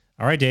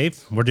All right,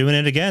 Dave, we're doing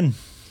it again.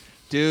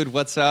 Dude,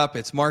 what's up?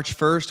 It's March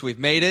 1st. We've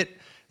made it.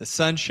 The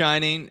sun's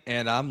shining,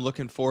 and I'm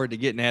looking forward to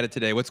getting at it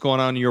today. What's going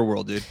on in your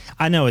world, dude?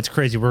 I know it's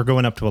crazy. We're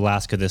going up to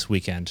Alaska this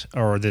weekend,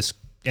 or this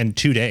in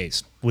 2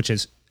 days, which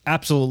is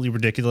absolutely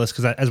ridiculous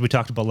because, as we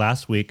talked about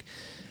last week,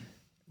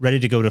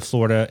 ready to go to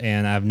Florida,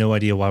 and I have no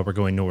idea why we're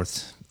going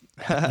north.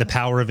 The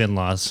power of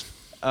in-laws.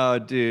 Oh,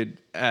 dude.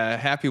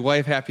 Happy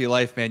wife, happy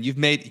life, man.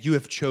 You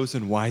have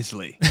chosen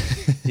wisely.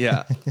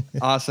 Yeah.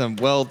 Awesome.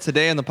 Well,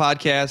 today on the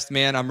podcast,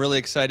 man, I'm really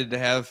excited to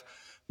have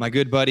my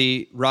good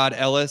buddy, Rod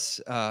Ellis,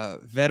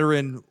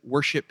 veteran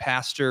worship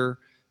pastor,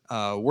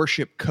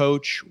 worship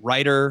coach,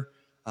 writer,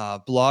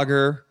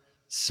 blogger,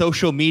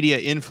 social media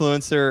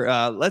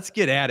influencer. Let's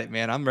get at it,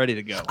 man. I'm ready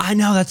to go. I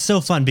know, that's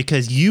so fun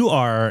because you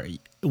are,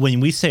 when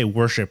we say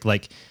worship,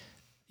 like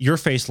your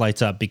face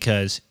lights up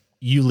because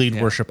you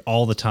lead worship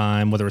all the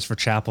time, whether it's for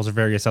chapels or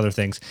various other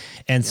things.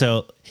 And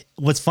so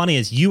what's funny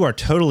is you are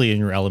totally in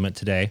your element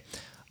today.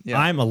 Yeah.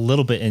 I'm a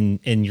little bit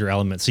in your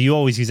element. So you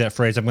always use that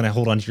phrase, I'm going to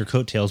hold on to your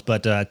coattails.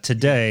 But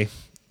today,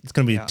 it's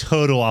going to be a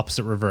total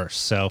opposite reverse.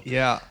 So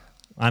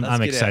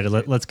I'm excited.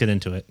 Let's get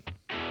into it.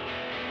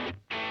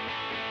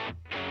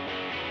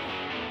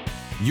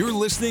 You're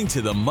listening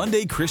to the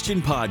Monday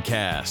Christian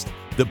Podcast,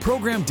 the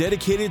program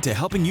dedicated to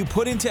helping you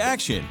put into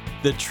action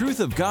the truth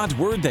of God's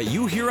Word that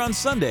you hear on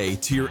Sunday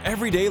to your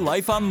everyday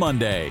life on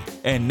Monday.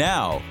 And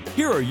now,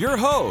 here are your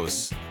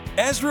hosts,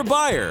 Ezra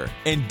Beyer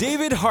and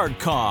David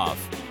Hartkoff.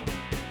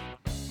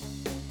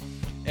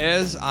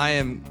 As I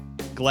am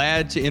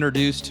glad to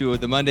introduce to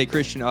the Monday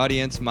Christian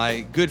audience,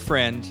 my good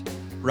friend,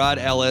 Rod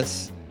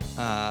Ellis.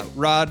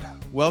 Rod,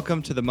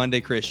 welcome to the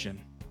Monday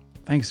Christian.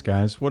 Thanks,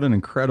 guys. What an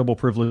incredible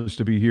privilege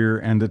to be here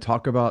and to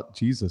talk about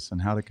Jesus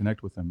and how to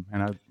connect with him.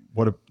 And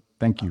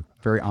thank you.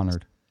 Very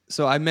honored.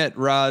 So I met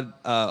Rod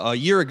a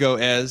year ago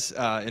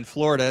in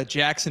Florida,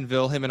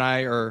 Jacksonville. Him and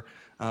I are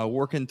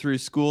working through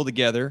school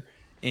together,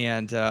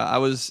 and I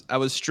was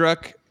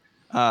struck.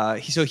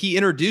 He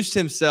introduced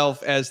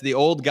himself as the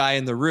old guy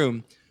in the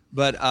room,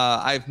 but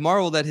I've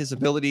marveled at his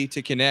ability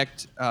to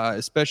connect,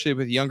 especially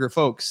with younger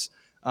folks.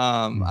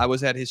 I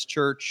was at his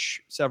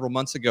church several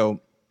months ago,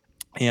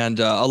 and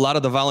a lot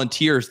of the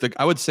volunteers,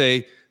 I would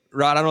say,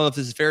 Rod, I don't know if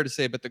this is fair to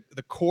say, but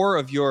the core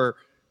of your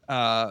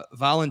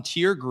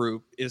volunteer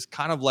group is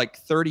kind of like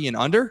 30 and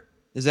under.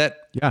 Is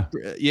that?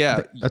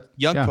 Yeah.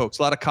 Young folks,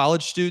 a lot of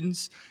college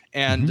students.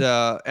 And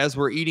as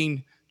we're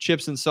eating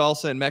chips and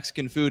salsa and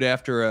Mexican food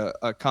after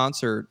a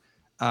concert,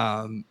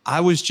 I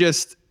was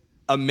just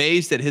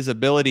amazed at his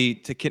ability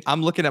to.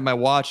 I'm looking at my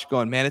watch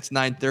going, man, it's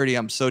 9:30.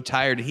 I'm so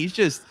tired. And he's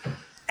just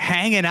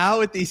hanging out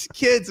with these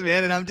kids,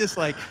 man. And I'm just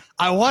like,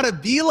 I want to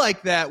be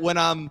like that when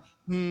I'm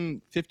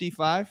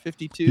 55,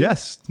 52.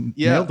 Yes.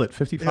 Nailed it.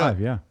 55.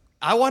 Yeah.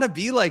 I want to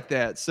be like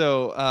that.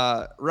 So,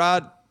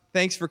 Rod,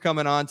 thanks for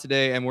coming on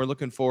today. And we're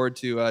looking forward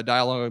to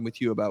dialoguing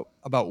with you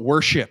about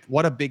worship.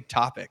 What a big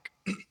topic.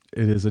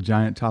 It is a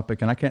giant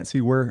topic, and I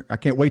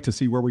can't wait to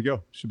see where we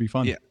go. Should be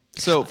fun. Yeah.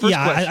 So first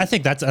question. I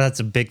think that's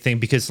a big thing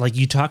because like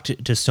you talk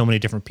to so many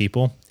different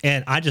people,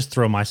 and I just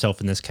throw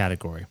myself in this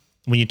category.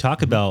 When you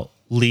talk about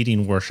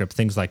leading worship,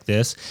 things like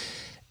this,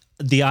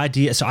 the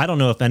idea. So I don't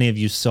know if any of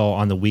you saw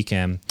on the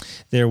weekend,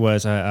 there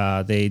was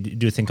they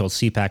do a thing called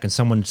CPAC, and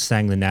someone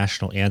sang the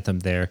national anthem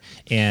there,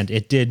 and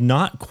it did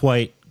not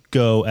quite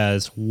go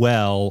as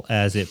well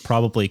as it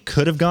probably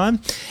could have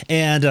gone.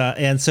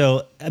 And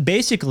so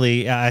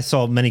basically I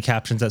saw many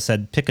captions that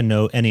said, pick a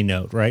note, any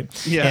note, right?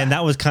 Yeah. And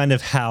that was kind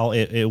of how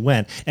it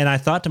went. And I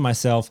thought to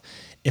myself,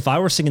 if I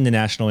were singing the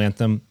national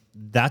anthem,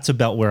 that's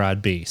about where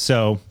I'd be.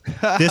 So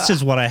this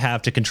is what I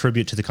have to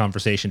contribute to the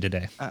conversation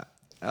today.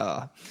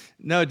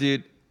 No,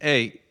 dude.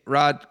 Hey,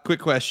 Rod, quick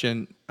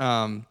question.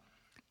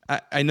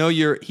 I know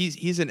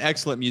he's an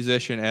excellent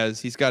musician, as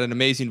he's got an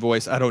amazing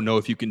voice. I don't know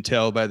if you can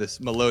tell by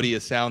this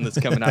melodious sound that's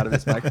coming out of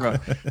his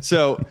microphone.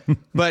 So,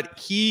 but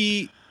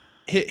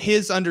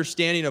his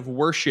understanding of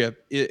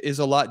worship is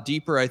a lot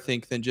deeper, I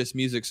think, than just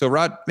music. So,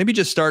 Rod, maybe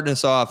just starting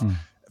us off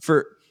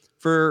for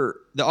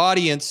the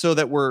audience, so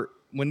that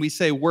when we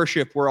say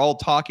worship, we're all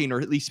talking, or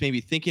at least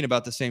maybe thinking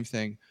about the same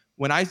thing.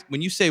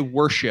 When you say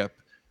worship,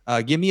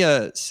 give me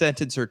a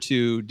sentence or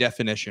two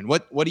definition.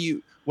 What do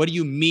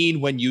you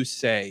mean when you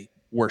say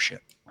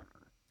worship?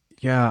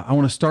 Yeah, I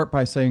want to start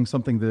by saying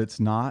something that it's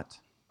not.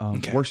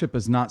 Worship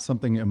is not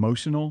something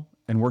emotional,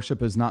 and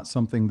worship is not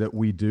something that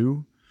we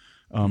do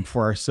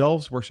for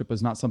ourselves. Worship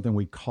is not something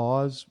we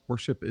cause.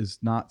 Worship is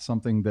not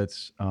something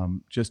that's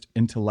just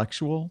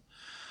intellectual.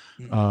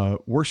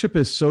 Worship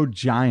is so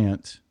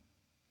giant,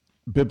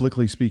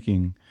 biblically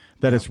speaking,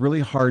 that it's really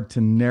hard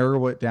to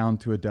narrow it down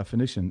to a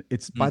definition.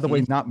 It's, by the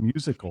way, not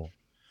musical.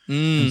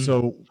 And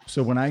so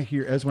when I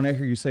hear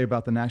you say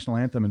about the national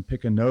anthem and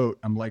pick a note,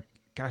 I'm like,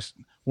 gosh,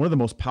 one of the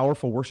most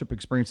powerful worship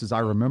experiences I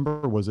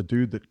remember was a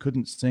dude that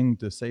couldn't sing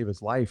to save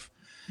his life.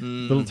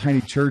 Little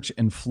tiny church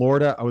in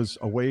Florida. I was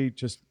away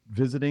just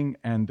visiting,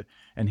 and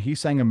he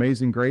sang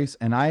Amazing Grace,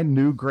 and I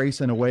knew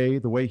grace in the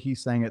way he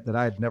sang it, that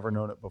I had never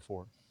known it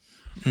before.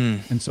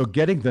 And so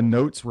getting the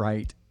notes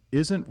right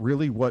isn't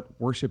really what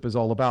worship is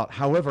all about.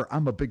 However,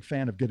 I'm a big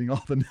fan of getting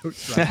all the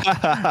notes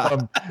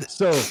right.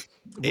 So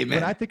Amen.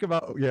 when I think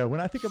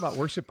about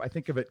worship, I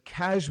think of it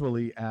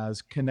casually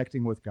as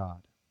connecting with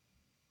God.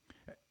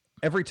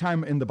 Every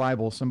time in the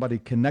Bible somebody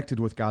connected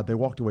with God, they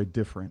walked away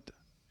different.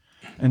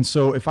 And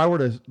so if I were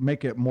to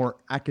make it more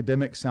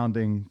academic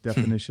sounding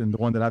definition, the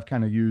one that I've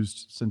kind of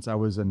used since I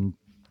was in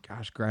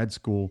grad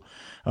school,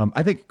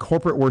 I think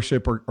corporate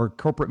worship, or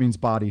corporate means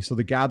body. So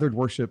the gathered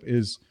worship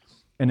is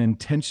an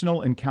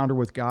intentional encounter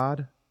with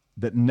God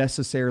that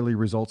necessarily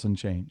results in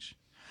change.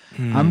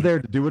 I'm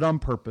there to do it on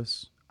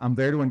purpose. I'm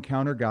there to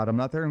encounter God. I'm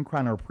not there to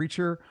encounter a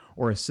preacher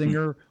or a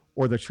singer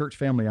or the church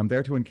family. I'm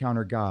there to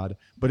encounter God,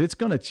 but it's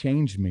going to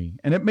change me.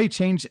 And it may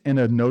change in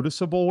a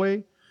noticeable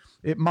way.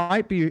 It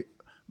might be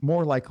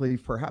more likely,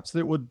 perhaps, that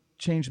it would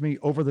change me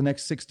over the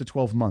next 6 to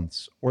 12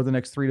 months or the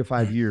next 3 to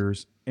 5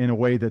 years in a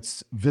way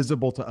that's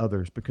visible to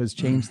others, because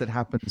change that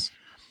happens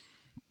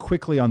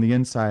quickly on the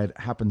inside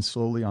happens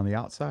slowly on the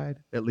outside,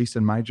 at least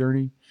in my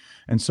journey.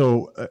 And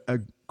so a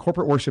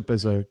corporate worship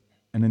is an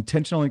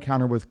intentional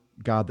encounter with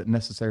God that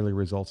necessarily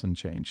results in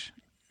change.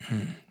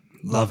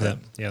 Love that.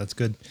 Yeah, that's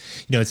good.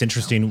 It's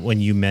interesting when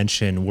you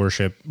mention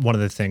worship. One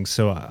of the things,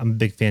 so I'm a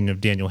big fan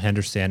of Daniel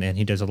Henderson, and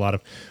he does a lot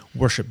of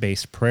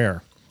worship-based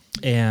prayer.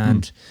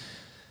 And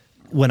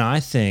when I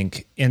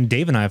think, and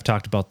Dave and I have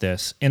talked about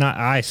this, and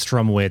I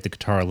strum away at the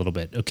guitar a little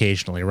bit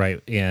occasionally,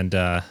 right? And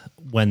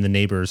when the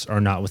neighbors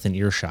are not within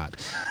earshot,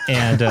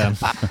 and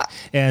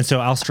and so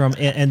I'll strum,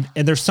 and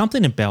there's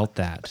something about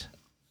that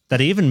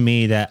even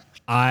me, that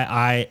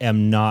I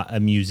am not a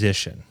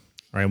musician,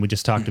 right? And we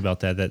just talked about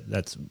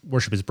that's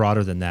worship is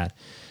broader than that.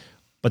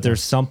 But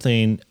there's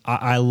something,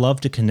 I love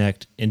to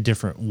connect in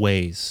different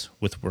ways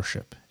with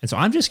worship. And so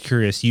I'm just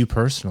curious, you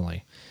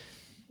personally,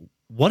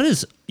 what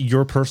is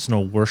your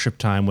personal worship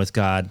time with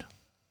God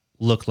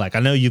look like?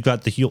 I know you've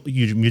got the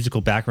huge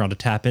musical background to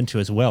tap into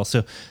as well.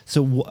 So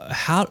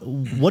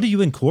what do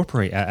you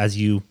incorporate as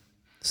you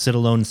sit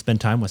alone and spend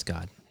time with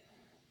God?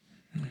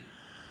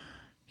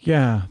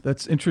 Yeah,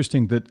 that's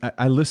interesting. That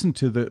I listened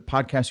to the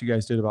podcast you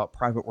guys did about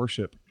private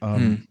worship,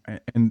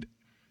 and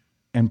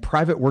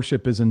private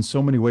worship is in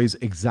so many ways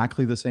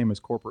exactly the same as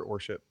corporate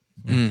worship,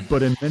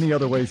 but in many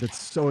other ways it's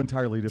so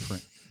entirely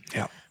different.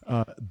 Yeah.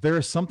 There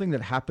is something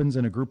that happens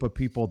in a group of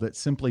people that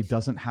simply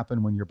doesn't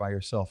happen when you're by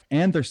yourself.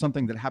 And there's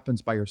something that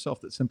happens by yourself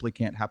that simply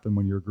can't happen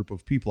when you're a group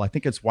of people. I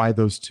think it's why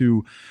those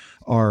two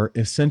are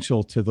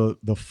essential to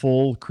the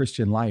full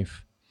Christian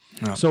life.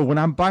 Oh. So when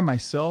I'm by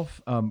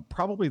myself,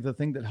 probably the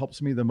thing that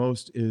helps me the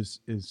most is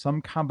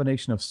some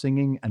combination of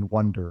singing and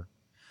wonder.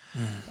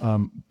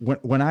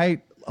 When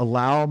I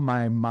allow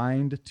my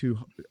mind to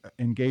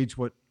engage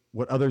what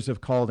others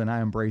have called, and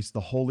I embrace,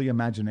 the holy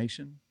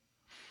imagination,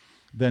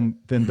 then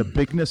the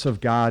bigness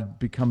of God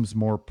becomes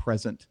more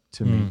present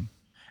to me.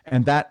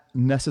 And that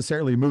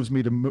necessarily moves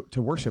me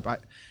to worship.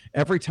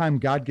 Every time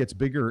God gets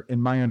bigger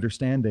in my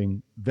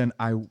understanding, then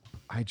I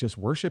just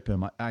worship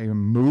him. I am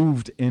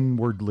moved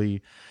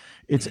inwardly.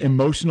 It's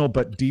emotional,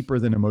 but deeper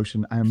than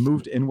emotion. I am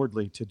moved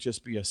inwardly to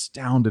just be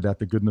astounded at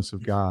the goodness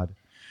of God.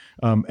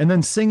 And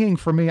then singing,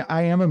 for me,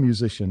 I am a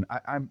musician.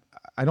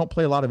 I don't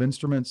play a lot of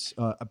instruments.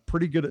 I'm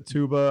pretty good at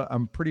tuba.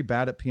 I'm pretty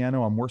bad at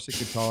piano. I'm worse at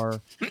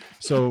guitar.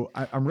 So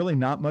I'm really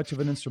not much of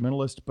an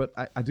instrumentalist, but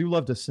I do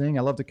love to sing.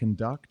 I love to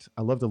conduct.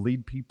 I love to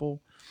lead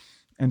people.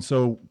 And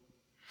so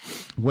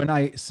when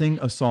I sing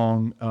a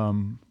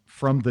song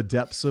from the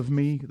depths of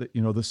me, that,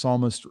 the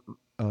psalmist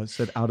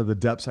said, out of the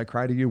depths I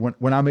cry to you.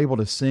 When I'm able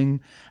to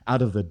sing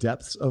out of the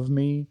depths of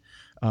me,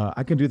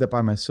 I can do that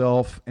by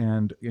myself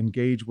and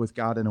engage with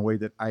God in a way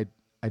that I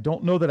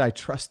don't know that I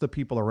trust the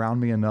people around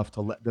me enough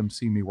to let them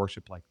see me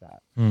worship like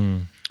that.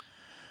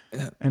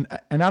 And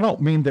I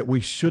don't mean that we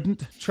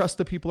shouldn't trust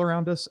the people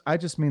around us. I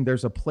just mean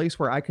there's a place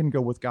where I can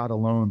go with God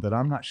alone that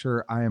I'm not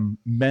sure I am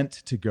meant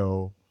to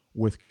go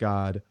with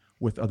God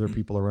with other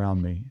people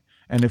around me.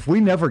 And if we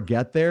never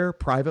get there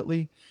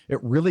privately,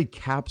 it really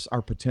caps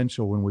our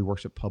potential when we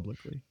worship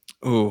publicly.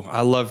 Oh,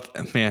 I love,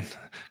 man,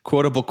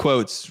 quotable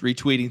quotes,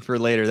 retweeting for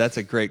later. That's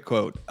a great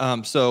quote.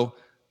 So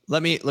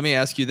let me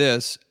ask you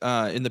this: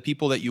 in the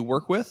people that you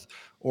work with,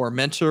 or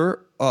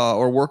mentor,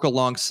 or work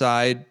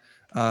alongside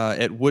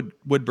at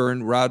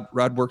Woodburn,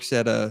 Rod works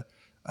at a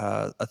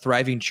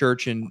thriving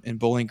church in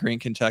Bowling Green,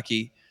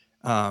 Kentucky.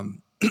 Do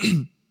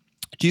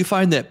you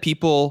find that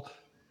people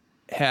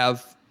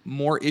have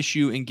more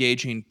issue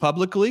engaging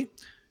publicly,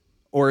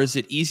 or is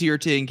it easier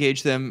to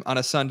engage them on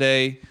a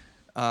Sunday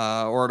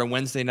or at a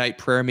Wednesday night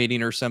prayer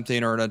meeting or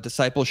something, or in a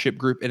discipleship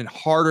group, and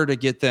harder to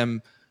get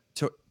them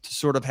to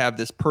sort of have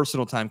this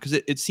personal time? Because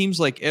it seems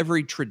like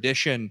every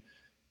tradition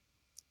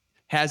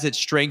has its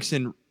strengths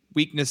and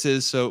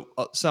weaknesses. So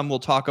some will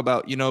talk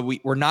about,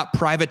 we're not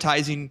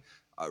privatizing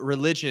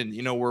religion,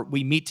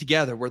 we meet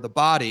together, we're the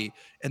body.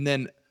 And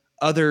then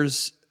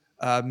others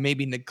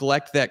maybe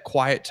neglect that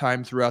quiet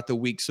time throughout the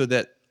week so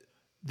that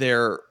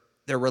their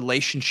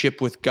relationship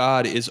with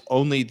God is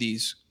only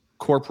these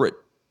corporate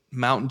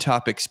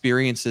mountaintop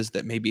experiences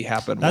that maybe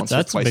happen once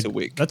or twice a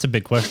week. That's a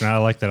big question. I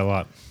like that a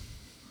lot.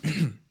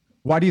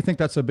 Why do you think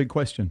that's a big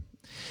question?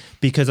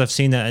 Because I've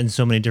seen that in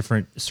so many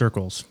different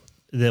circles.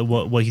 That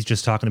what he's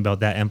just talking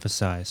about, that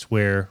emphasize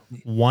where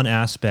one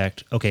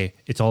aspect, okay,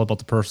 it's all about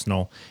the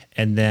personal,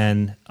 and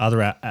then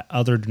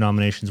other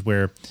denominations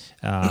where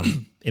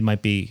it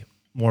might be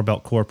more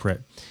about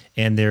corporate,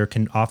 and there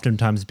can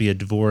oftentimes be a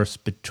divorce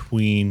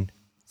between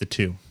the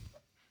two.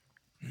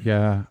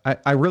 Yeah, I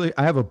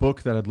have a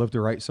book that I'd love to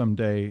write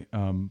someday,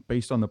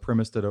 based on the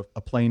premise that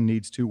a plane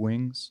needs two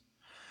wings.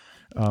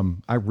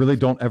 I really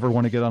don't ever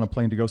want to get on a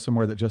plane to go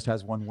somewhere that just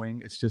has one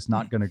wing. It's just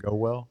not going to go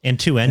well. And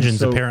two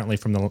engines, apparently,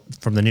 from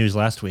the news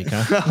last week,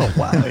 huh? Oh,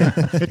 wow.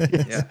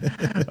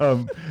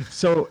 Yeah.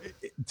 So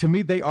to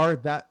me, they are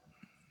that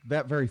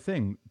very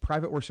thing,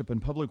 private worship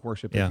and public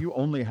worship. Yeah. If you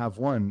only have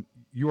one,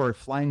 you are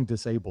flying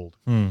disabled.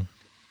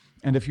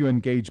 And if you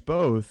engage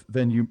both,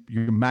 then you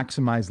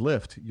maximize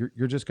lift.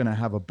 You're just going to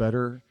have a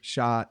better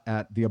shot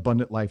at the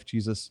abundant life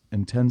Jesus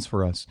intends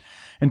for us.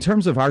 In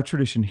terms of our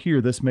tradition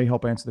here, this may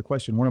help answer the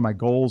question. One of my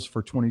goals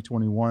for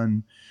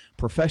 2021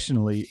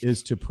 professionally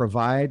is to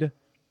provide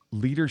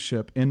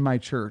leadership in my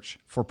church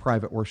for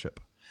private worship.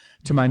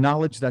 To my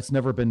knowledge, that's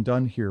never been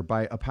done here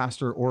by a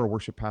pastor or a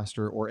worship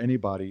pastor or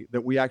anybody,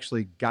 that we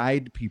actually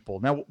guide people.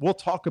 Now, we'll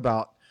talk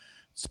about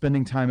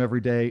spending time every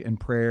day in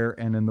prayer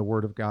and in the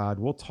Word of God.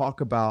 We'll talk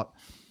about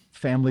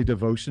family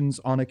devotions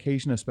on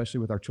occasion, especially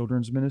with our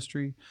children's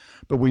ministry,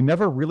 but we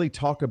never really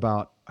talk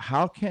about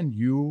how can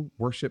you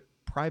worship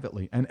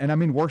privately. And I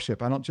mean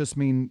worship, I don't just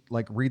mean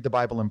like read the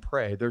Bible and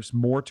pray. There's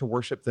more to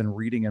worship than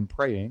reading and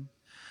praying,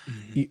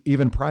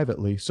 even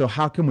privately. So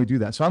how can we do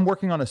that? So I'm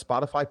working on a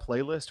Spotify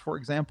playlist, for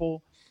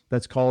example,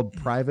 that's called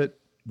Private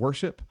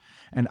Worship.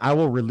 And I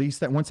will release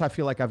that once I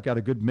feel like I've got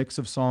a good mix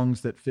of songs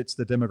that fits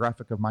the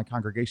demographic of my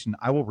congregation.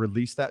 I will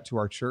release that to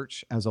our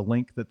church as a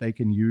link that they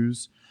can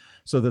use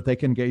so that they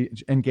can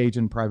engage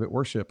in private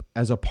worship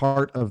as a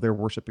part of their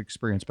worship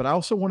experience. But I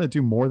also want to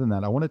do more than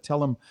that. I want to tell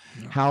them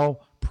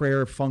how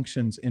prayer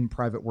functions in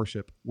private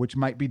worship, which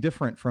might be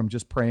different from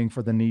just praying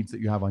for the needs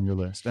that you have on your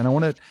list. And I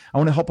want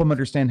to help them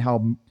understand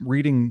how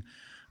reading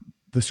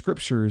the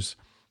scriptures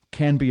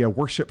can be a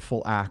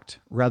worshipful act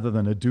rather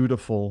than a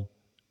dutiful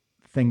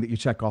thing that you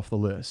check off the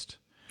list.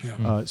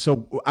 Yeah.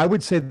 So I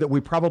would say that we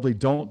probably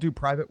don't do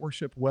private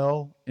worship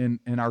well in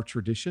our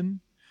tradition.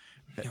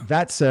 Yeah.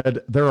 That said,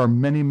 there are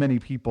many, many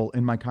people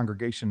in my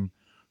congregation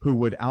who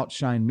would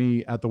outshine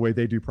me at the way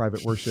they do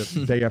private worship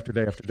day after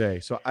day after day.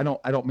 So I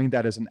don't mean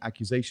that as an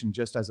accusation,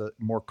 just as a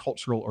more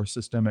cultural or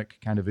systemic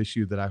kind of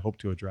issue that I hope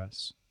to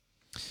address.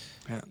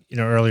 Yeah.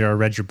 Earlier I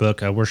read your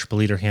book, Worship a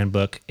Leader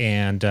Handbook,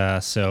 and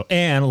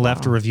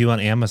left a review on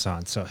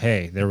Amazon. So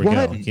hey, there we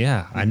go.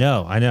 Yeah, I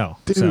know,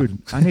 dude.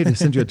 So. I need to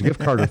send you a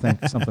gift card or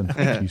something.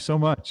 Thank you so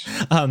much.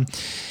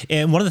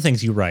 And one of the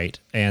things you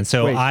write, and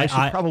so I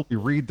should probably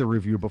read the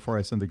review before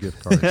I send the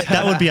gift card.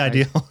 That would be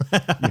ideal.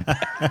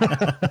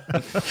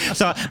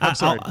 So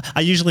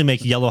I usually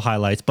make yellow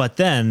highlights, but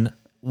then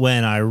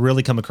when I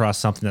really come across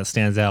something that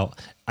stands out,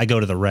 I go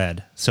to the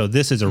red. So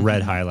this is a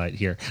red highlight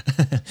here.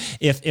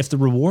 If the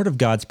reward of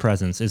God's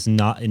presence is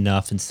not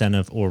enough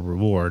incentive or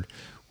reward,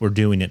 we're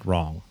doing it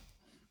wrong.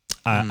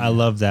 I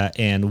love that.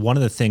 And one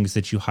of the things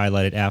that you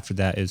highlighted after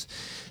that is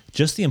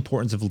just the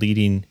importance of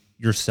leading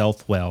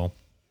yourself well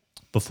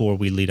before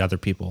we lead other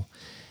people.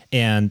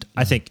 And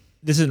I think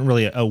this isn't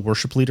really a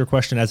worship leader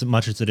question as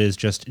much as it is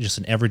just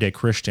an everyday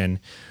Christian.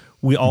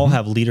 We all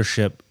have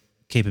leadership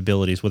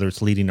capabilities, whether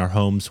it's leading our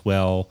homes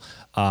well,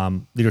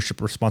 leadership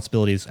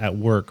responsibilities at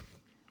work.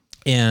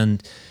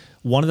 And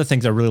one of the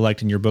things I really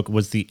liked in your book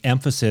was the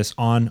emphasis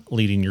on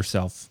leading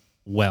yourself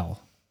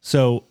well.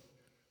 So,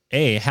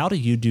 how do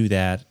you do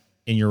that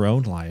in your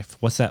own life?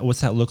 What's that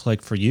look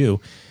like for you?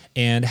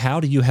 And how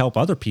do you help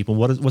other people?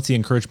 What's the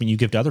encouragement you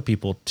give to other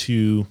people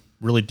to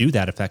really do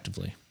that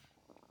effectively?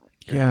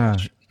 Yeah,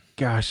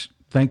 gosh.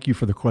 Thank you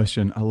for the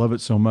question. I love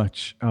it so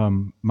much.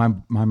 My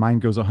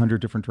mind goes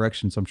 100 different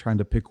directions. I'm trying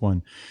to pick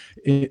one.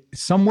 It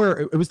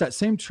was that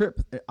same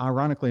trip,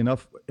 ironically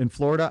enough, in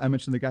Florida. I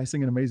mentioned the guy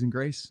singing Amazing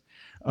Grace.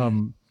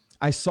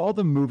 I saw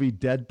the movie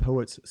Dead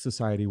Poets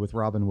Society with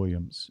Robin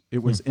Williams. It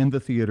was in the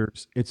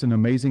theaters. It's an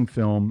amazing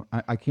film.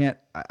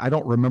 I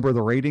don't remember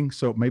the rating,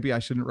 so maybe I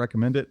shouldn't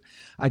recommend it.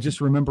 I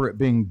just remember it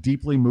being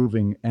deeply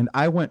moving. And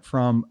I went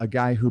from a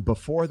guy who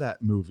before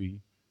that movie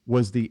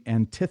was the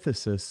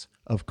antithesis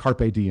of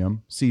Carpe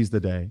Diem, seize the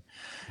day,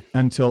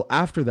 until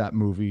after that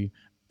movie,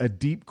 a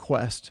deep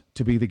quest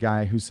to be the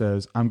guy who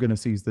says, I'm going to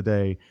seize the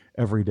day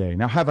every day.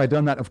 Now, have I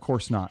done that? Of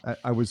course not.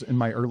 I was in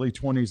my early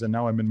 20s and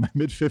now I'm in my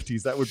mid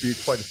 50s. That would be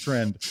quite a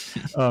trend.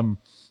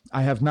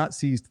 I have not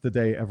seized the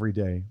day every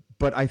day,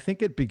 but I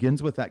think it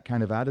begins with that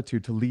kind of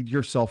attitude to lead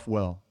yourself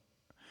well,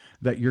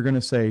 that you're going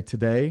to say,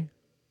 today,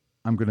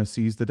 I'm going to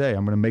seize the day.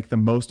 I'm going to make the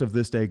most of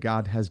this day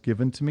God has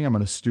given to me. I'm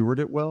going to steward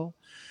it well.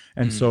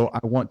 And so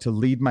I want to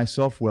lead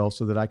myself well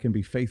so that I can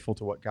be faithful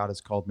to what God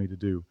has called me to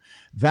do.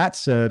 That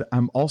said,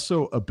 I'm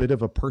also a bit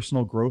of a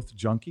personal growth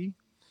junkie.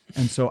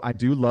 And so I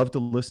do love to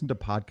listen to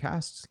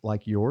podcasts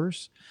like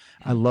yours.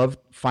 I love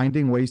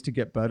finding ways to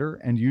get better.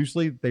 And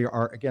usually they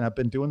are, again, I've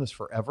been doing this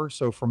forever.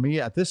 So for me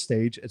at this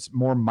stage, it's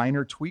more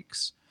minor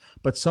tweaks,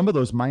 but some of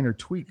those minor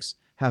tweaks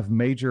have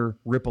major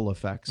ripple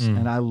effects.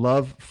 And I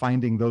love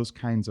finding those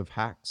kinds of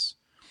hacks.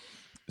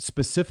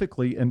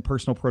 Specifically in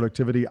personal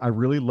productivity, I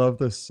really love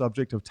the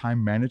subject of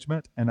time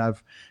management. And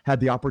I've had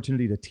the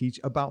opportunity to teach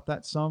about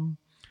that some.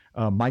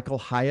 Michael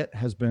Hyatt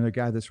has been a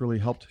guy that's really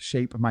helped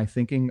shape my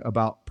thinking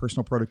about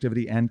personal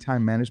productivity and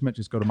time management.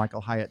 Just go to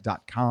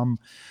michaelhyatt.com.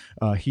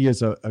 He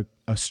is a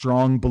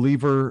strong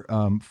believer,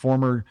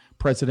 former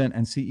president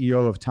and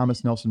CEO of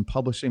Thomas Nelson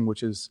Publishing,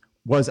 which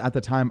was at the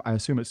time, I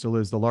assume it still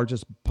is, the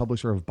largest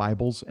publisher of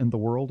Bibles in the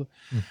world.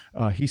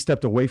 He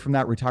stepped away from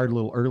that, retired a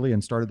little early,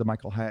 and started the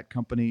Michael Hyatt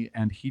Company.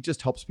 And he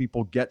just helps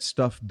people get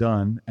stuff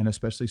done, and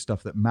especially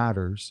stuff that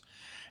matters.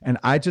 And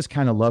I just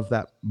kind of love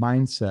that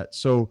mindset.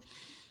 So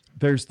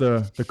there's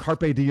the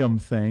carpe diem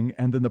thing,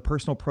 and then the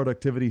personal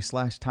productivity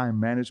 / time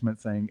management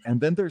thing. And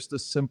then there's the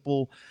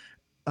simple,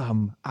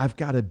 I've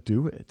got to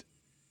do it.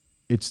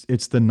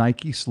 It's the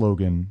Nike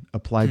slogan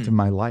applied to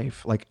my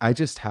life. Like, I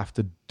just have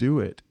to do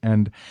it.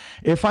 And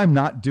if I'm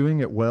not doing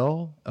it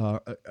well,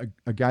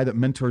 a guy that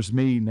mentors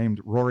me named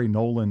Rory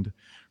Noland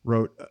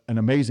wrote an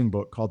amazing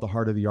book called The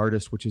Heart of the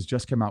Artist, which has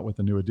just come out with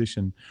a new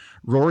edition.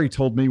 Rory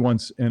told me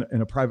once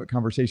in a private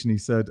conversation, he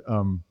said,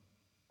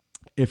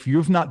 if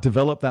you've not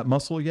developed that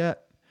muscle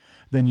yet,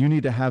 then you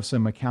need to have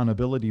some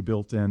accountability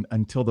built in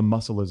until the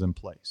muscle is in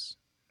place.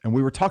 And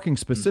we were talking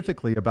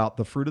specifically about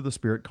the fruit of the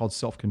Spirit called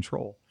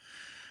self-control.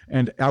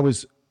 And I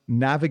was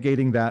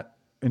navigating that,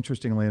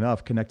 interestingly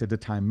enough, connected to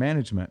time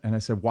management. And I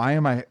said, why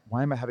am I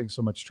having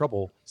so much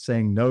trouble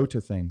saying no to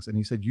things? And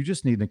he said, you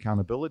just need an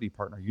accountability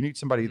partner. You need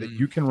somebody that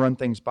you can run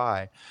things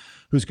by,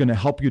 who's going to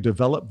help you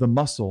develop the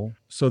muscle,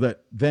 so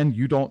that then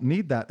you don't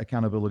need that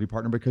accountability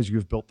partner because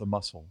you've built the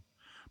muscle.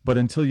 But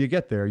until you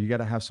get there, you got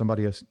to have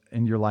somebody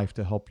in your life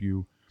to help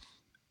you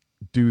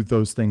do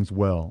those things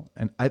well.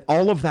 And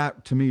all of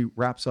that, to me,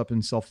 wraps up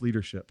in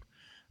self-leadership,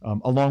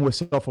 along with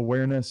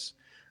self-awareness,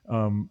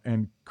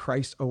 and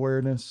Christ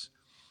awareness,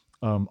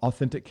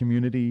 authentic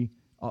community,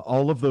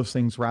 all of those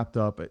things wrapped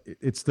up.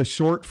 It's the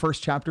short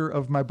first chapter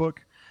of my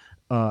book,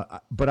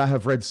 but I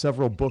have read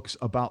several books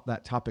about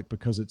that topic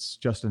because it's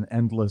just an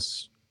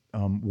endless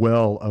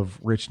well of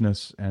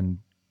richness and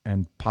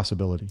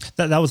possibility.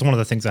 That was one of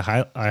the things I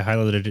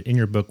highlighted in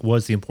your book,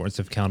 was the importance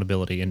of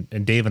accountability.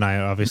 And Dave and I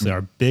obviously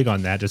are big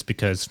on that, just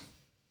because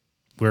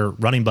we're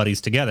running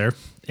buddies together,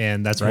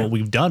 and that's what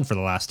we've done for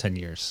the last 10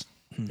 years.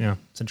 Yeah,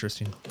 it's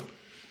interesting.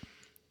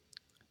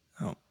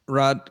 Oh,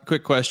 Rod,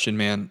 quick question,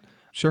 man.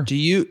 Sure. Do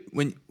you,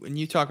 when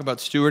you talk about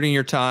stewarding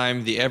your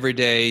time, the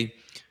everyday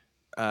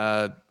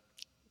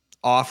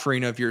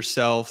offering of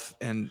yourself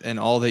and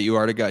all that you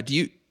are to God,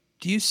 do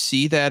you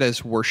see that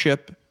as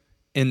worship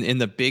in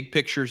the big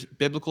picture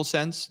biblical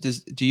sense?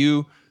 Do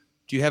you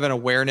have an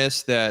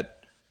awareness that,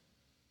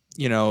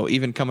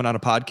 even coming on a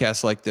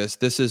podcast like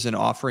this is an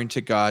offering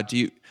to God?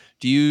 Do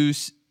you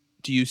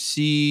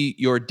see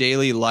your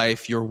daily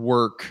life, your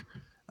work,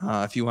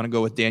 if you want to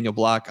go with Daniel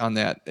Block on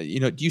that, do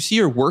you see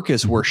your work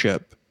as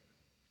worship?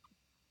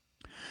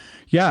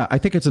 Yeah, I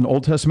think it's an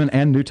Old Testament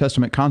and New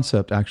Testament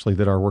concept, actually,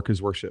 that our work is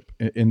worship.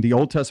 In the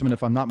Old Testament,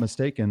 if I'm not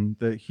mistaken,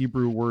 the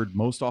Hebrew word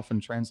most often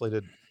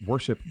translated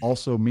worship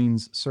also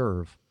means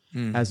serve,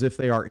 as if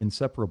they are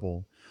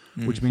inseparable,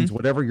 which means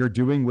whatever you're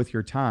doing with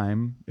your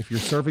time, if you're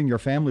serving your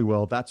family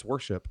well, that's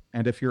worship.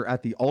 And if you're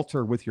at the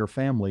altar with your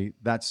family,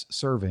 that's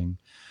serving.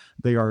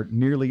 They are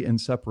nearly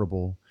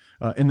inseparable.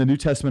 In the New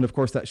Testament, of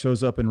course, that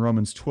shows up in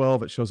Romans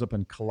 12. It shows up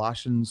in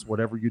Colossians.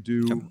 Whatever you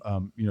do,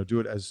 do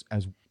it as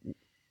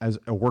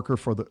a worker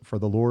for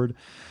the Lord.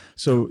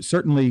 So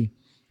certainly,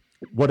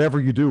 whatever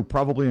you do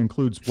probably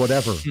includes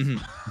whatever.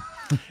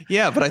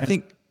 Yeah, but I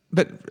think,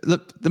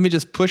 let me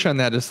just push on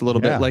that just a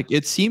little bit. Like,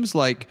 it seems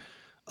like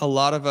a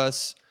lot of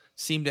us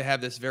seem to have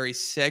this very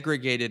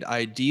segregated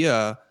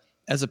idea.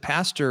 As a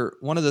pastor,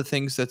 one of the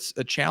things that's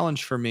a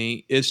challenge for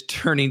me is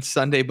turning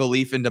Sunday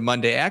belief into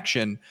Monday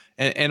action,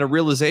 and a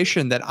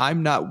realization that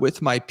I'm not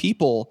with my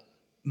people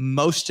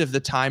most of the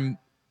time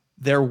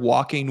they're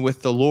walking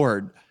with the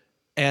Lord,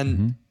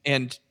 and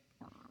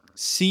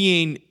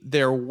seeing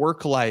their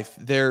work life,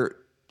 their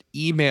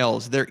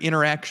emails, their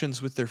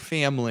interactions with their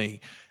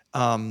family,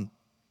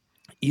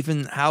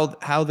 even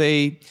how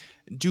they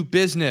do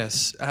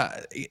business.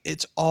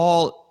 It's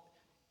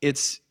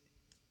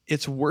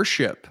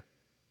worship.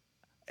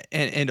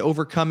 And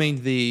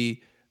overcoming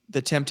the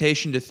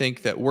temptation to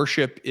think that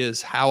worship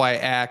is how I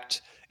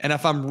act. And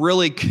if I'm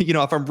really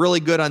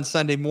good on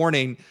Sunday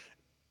morning,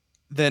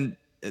 then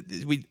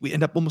we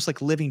end up almost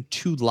like living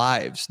two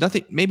lives.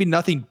 Maybe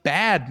nothing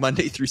bad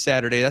Monday through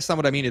Saturday. That's not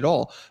what I mean at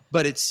all.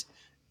 But it's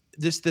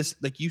this,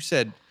 like you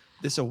said,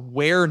 this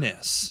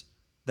awareness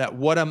that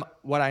what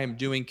I am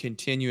doing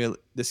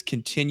this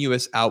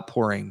continuous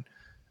outpouring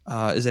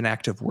is an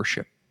act of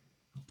worship.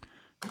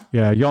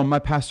 Yeah, y'all, my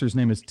pastor's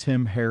name is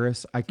Tim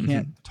Harris. I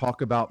can't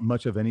talk about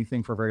much of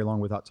anything for very long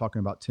without talking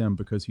about Tim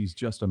because he's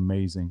just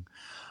amazing.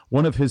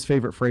 One of his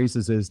favorite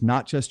phrases is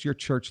not just your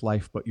church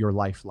life, but your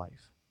life.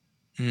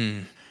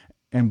 Mm.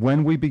 And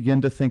when we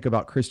begin to think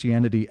about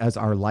Christianity as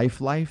our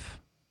life,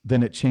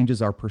 then it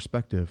changes our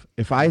perspective.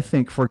 If I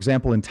think, for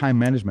example, in time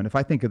management, if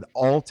I think of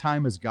all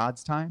time as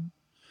God's time,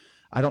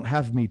 I don't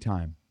have me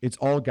time. It's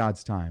all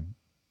God's time.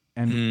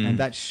 And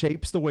that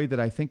shapes the way that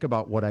I think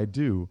about what I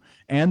do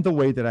and the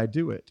way that I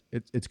do it.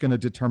 It's going to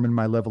determine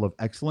my level of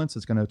excellence.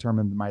 It's going to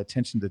determine my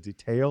attention to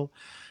detail.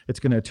 It's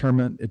going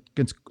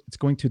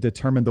to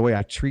determine the way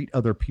I treat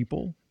other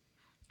people.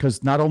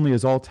 Because not only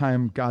is all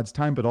time God's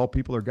time, but all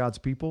people are God's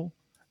people.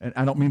 And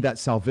I don't mean that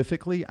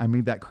salvifically. I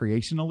mean that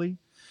creationally.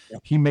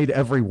 He made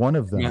every one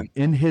of them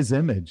in his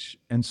image.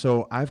 And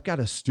so I've got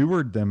to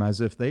steward them as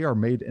if they are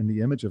made in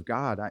the image of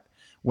God.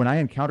 When I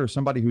encounter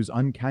somebody who's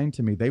unkind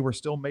to me, they were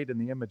still made in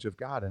the image of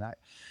God. And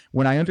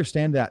when I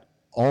understand that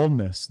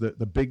allness,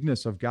 the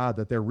bigness of God,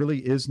 that there really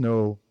is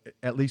no,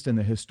 at least in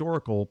the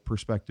historical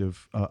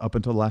perspective, up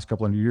until the last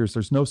couple of years,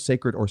 there's no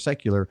sacred or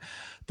secular.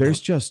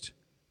 There's just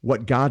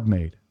what God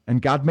made.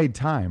 And God made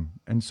time.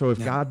 And so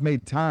if God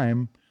made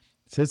time,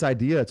 it's his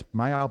idea. It's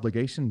my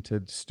obligation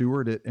to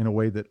steward it in a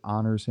way that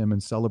honors him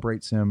and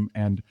celebrates him.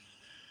 And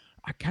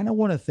I kind of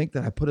want to think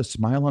that I put a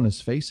smile on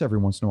his face every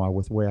once in a while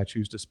with the way I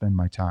choose to spend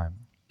my time.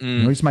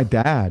 You know, he's my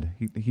dad.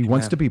 He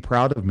wants to be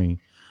proud of me.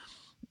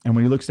 And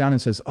when he looks down and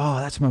says, "Oh,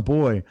 that's my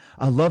boy,"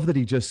 I love that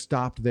he just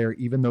stopped there,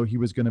 even though he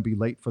was going to be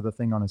late for the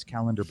thing on his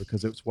calendar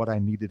because it was what I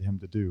needed him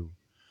to do.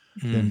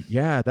 Then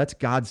that's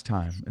God's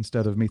time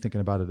instead of me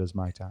thinking about it as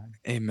my time.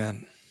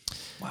 Amen.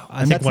 Wow.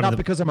 And that's not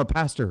because I'm a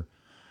pastor.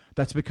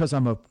 That's because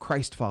I'm a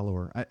Christ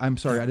follower. I'm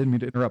sorry, I didn't mean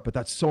to interrupt, but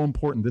that's so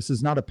important. This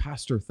is not a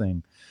pastor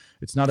thing.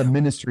 It's not a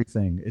ministry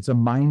thing. It's a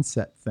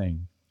mindset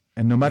thing.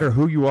 And no matter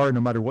who you are,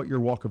 no matter what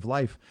your walk of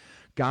life,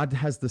 God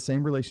has the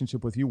same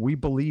relationship with you. We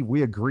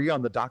agree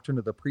on the doctrine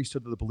of the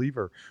priesthood of the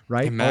believer,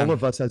 right? Amen. All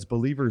of us as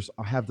believers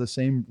have the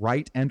same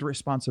right and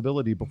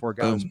responsibility before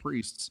God as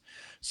priests.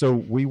 So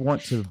we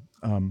want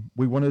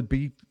to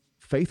be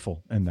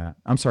faithful in that.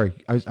 I'm sorry,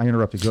 I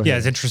interrupted. Go ahead. Yeah,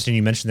 it's interesting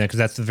you mentioned that because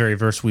that's the very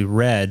verse we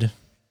read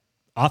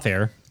off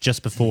air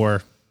just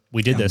before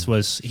we did this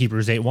was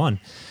Hebrews 8:1.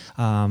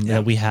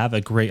 That we have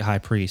a great high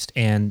priest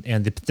and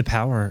the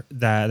power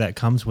that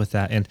comes with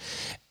that. And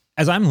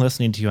as I'm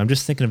listening to you, I'm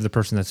just thinking of the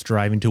person that's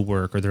driving to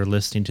work or they're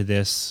listening to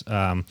this.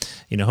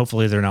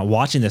 Hopefully they're not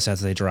watching this as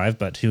they drive,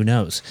 but who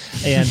knows?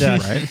 And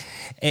right.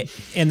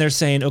 And they're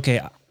saying, okay,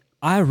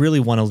 I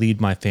really want to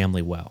lead my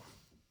family well.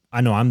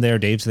 I know I'm there,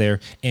 Dave's there,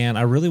 and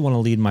I really want to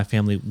lead my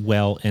family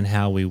well in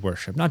how we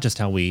worship, not just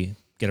how we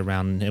get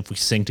around and if we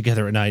sing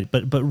together at night,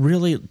 but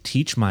really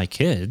teach my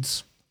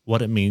kids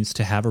what it means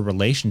to have a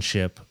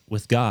relationship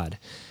with God.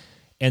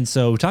 And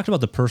so we talked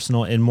about the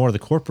personal and more the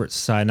corporate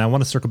side, and I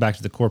want to circle back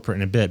to the corporate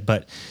in a bit,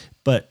 but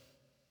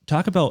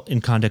talk about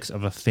in context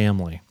of a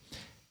family.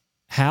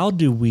 How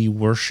do we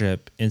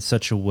worship in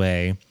such a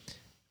way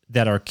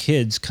that our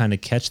kids kind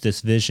of catch this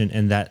vision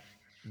and that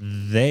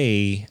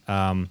they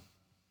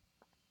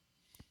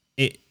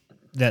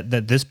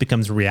that this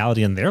becomes a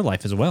reality in their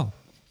life as well?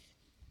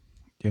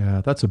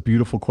 Yeah, that's a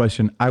beautiful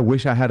question. I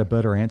wish I had a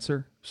better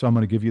answer, so I'm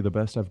going to give you the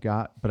best I've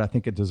got, but I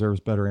think it deserves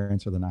better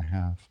answer than I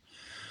have.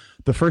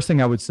 The first thing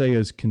I would say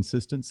is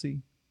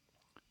consistency.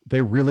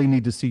 They really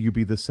need to see you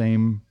be the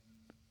same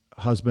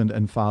husband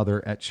and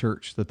father at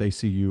church that they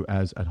see you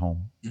as at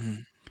home.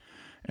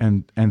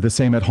 And the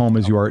same at home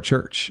as you are at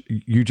church.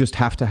 You just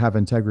have to have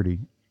integrity.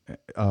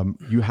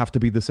 You have to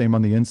be the same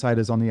on the inside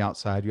as on the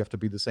outside. You have to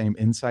be the same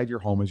inside your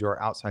home as you are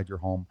outside your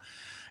home.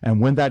 And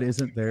when that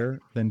isn't there,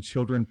 then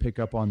children pick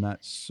up on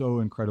that so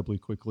incredibly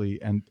quickly,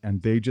 and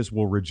they just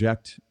will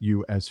reject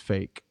you as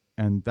fake.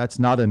 And that's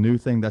not a new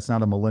thing. That's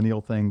not a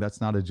millennial thing. That's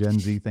not a Gen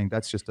Z thing.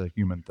 That's just a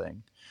human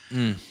thing.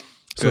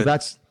 So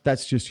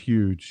that's just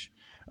huge.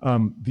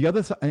 The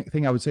other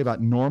thing I would say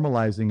about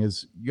normalizing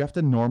is you have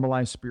to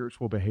normalize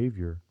spiritual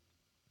behavior.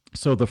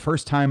 So the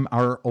first time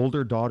our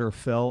older daughter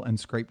fell and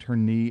scraped her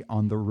knee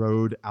on the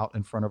road out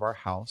in front of our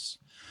house,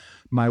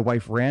 my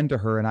wife ran to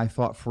her, and I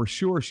thought for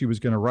sure she was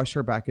going to rush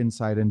her back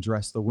inside and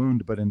dress the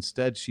wound, but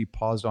instead she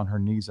paused on her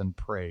knees and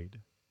prayed.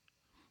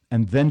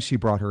 And then she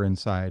brought her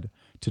inside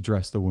to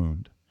dress the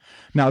wound.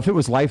 Now, if it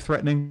was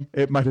life-threatening,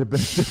 it might have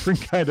been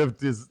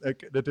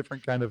a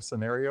different kind of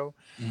scenario.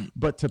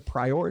 But to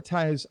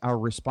prioritize our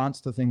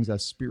response to things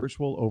as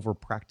spiritual over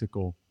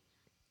practical,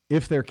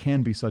 if there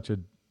can be such a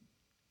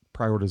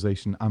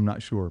prioritization, I'm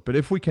not sure. But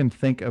if we can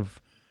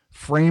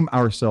frame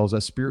ourselves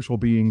as spiritual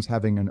beings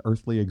having an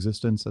earthly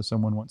existence, as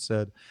someone once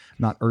said,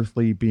 not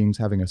earthly beings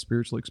having a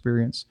spiritual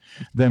experience,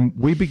 then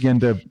we begin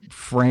to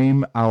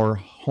frame our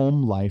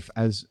home life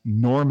as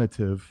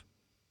normative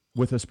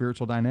with a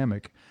spiritual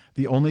dynamic.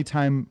 The only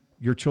time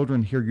your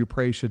children hear you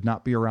pray should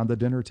not be around the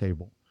dinner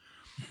table.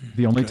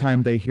 The only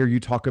time they hear you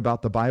talk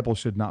about the Bible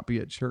should not be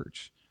at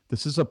church.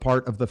 This is a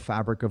part of the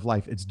fabric of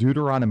life. It's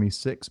Deuteronomy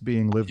 6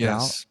 being lived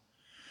out.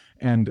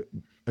 And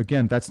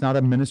again, that's not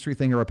a ministry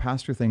thing or a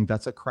pastor thing.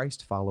 That's a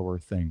Christ follower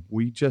thing.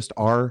 We just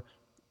are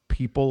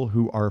people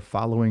who are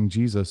following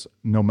Jesus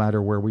no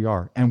matter where we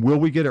are. And will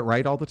we get it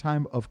right all the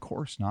time? Of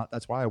course not.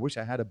 That's why I wish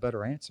I had a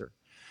better answer.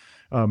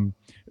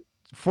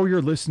 For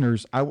your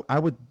listeners,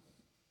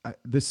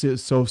 this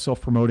is so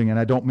self-promoting, and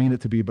I don't mean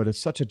it to be, but it's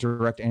such a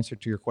direct answer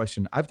to your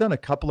question. I've done a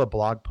couple of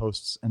blog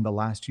posts in the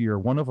last year.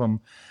 One of them,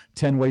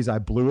 10 Ways I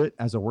Blew It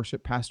as a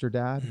Worship Pastor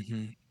Dad.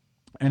 Mm-hmm.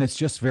 And it's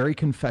just very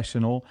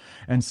confessional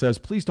and says,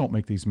 please don't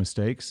make these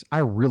mistakes. I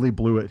really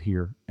blew it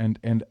here.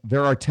 And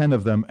there are 10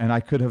 of them, and I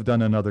could have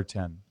done another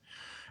 10.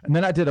 And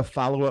then I did a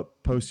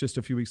follow-up post just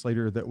a few weeks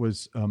later that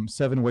was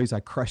 7 ways I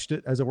crushed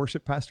it as a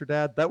worship pastor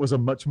dad. That was a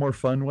much more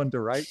fun one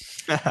to write.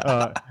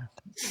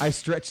 I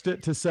stretched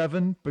it to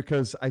 7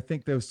 because I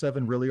think those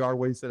 7 really are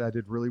ways that I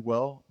did really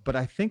well. But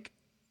I think,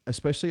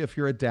 especially if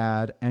you're a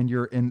dad and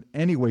you're in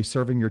any way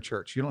serving your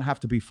church, you don't have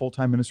to be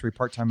full-time ministry,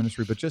 part-time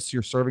ministry, but just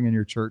you're serving in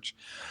your church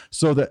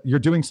so that you're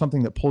doing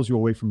something that pulls you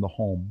away from the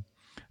home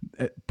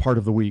part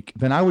of the week,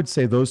 then I would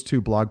say those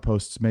 2 blog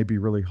posts may be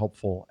really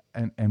helpful.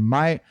 And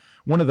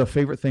one of the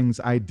favorite things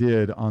I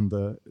did on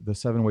the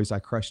 7 ways I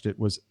crushed it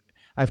was,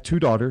 I have 2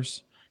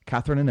 daughters,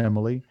 Catherine and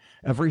Emily.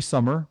 Every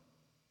summer,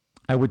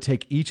 I would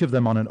take each of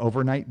them on an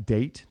overnight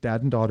date,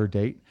 dad and daughter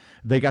date.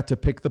 They got to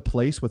pick the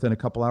place within a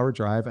couple-hour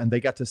drive, and they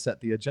got to set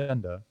the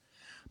agenda.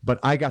 But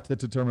I got to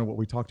determine what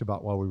we talked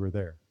about while we were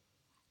there.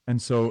 And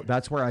so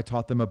that's where I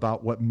taught them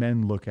about what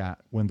men look at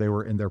when they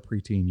were in their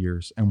preteen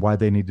years and why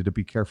they needed to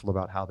be careful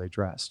about how they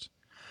dressed.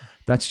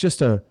 That's just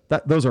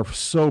those are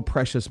so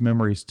precious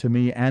memories to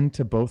me and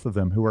to both of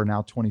them, who are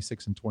now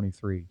 26 and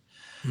 23,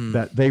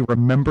 that they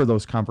remember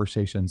those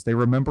conversations. They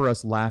remember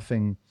us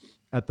laughing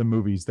at the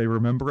movies. They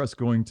remember us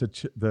going to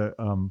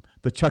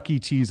the Chuck E.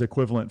 Cheese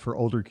equivalent for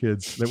older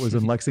kids that was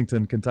in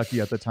Lexington, Kentucky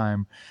at the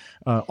time.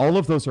 All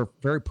of those are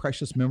very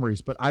precious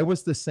memories, but I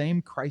was the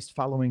same Christ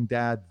following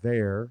dad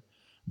there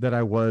that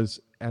I was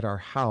at our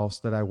house,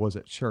 that I was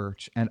at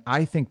church. And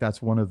I think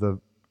that's one of the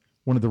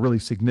really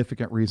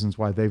significant reasons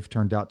why they've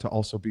turned out to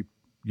also be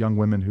young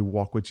women who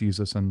walk with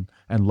Jesus and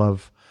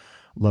love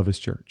his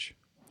church.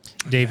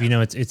 Dave,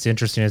 it's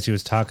interesting. As he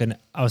was talking,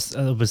 I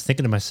was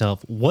thinking to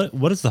myself,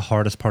 what is the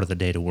hardest part of the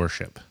day to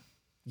worship,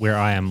 where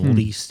I am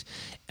least?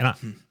 And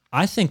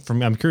I think for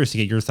me, I'm curious to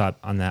get your thought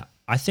on that.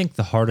 I think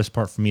the hardest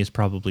part for me is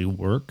probably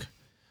work.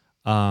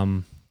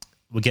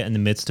 We get in the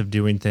midst of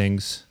doing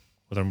things,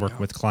 whether I'm working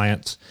with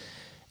clients,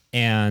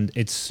 and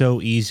it's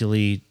so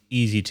easy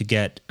to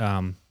get,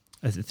 I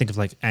think of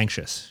like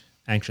anxious,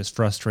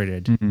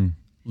 frustrated,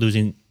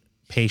 losing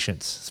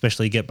patience,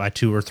 especially get by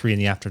 2 or 3 in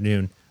the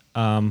afternoon.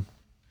 I'm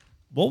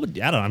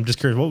just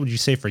curious, what would you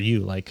say for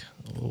you? Like,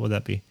 what would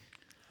that be?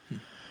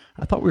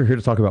 I thought we were here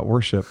to talk about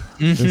worship.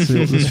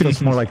 This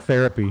feels more like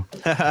therapy.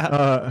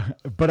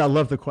 But I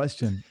love the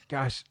question.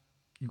 Gosh,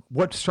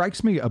 what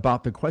strikes me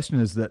about the question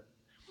is that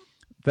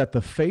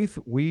the faith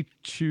we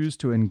choose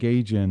to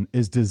engage in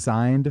is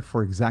designed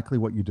for exactly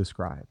what you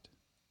described.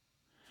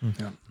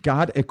 Yeah.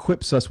 God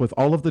equips us with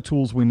all of the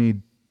tools we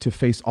need to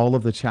face all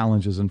of the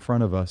challenges in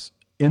front of us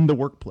in the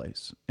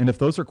workplace. And if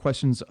those are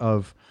questions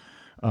of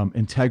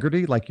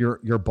integrity, like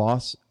your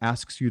boss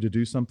asks you to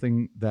do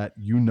something that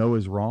you know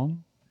is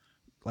wrong,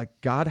 like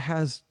God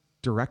has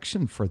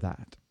direction for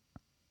that.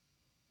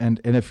 And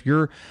if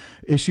your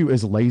issue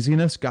is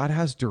laziness, God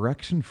has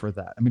direction for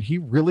that. I mean, he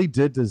really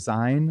did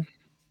design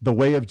the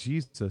way of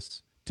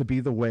Jesus to be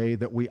the way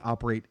that we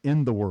operate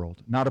in the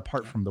world, not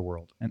apart from the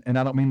world. And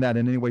I don't mean that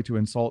in any way to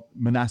insult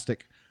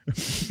monastic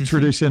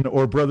tradition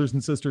or brothers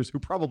and sisters who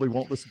probably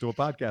won't listen to a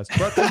podcast,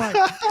 but they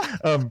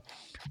might.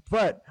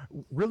 But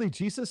really,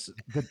 Jesus,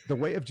 the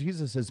way of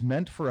Jesus is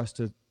meant for us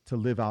to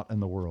live out in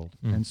the world.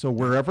 And so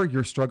wherever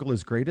your struggle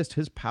is greatest,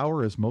 his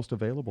power is most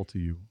available to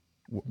you.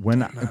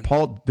 When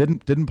Paul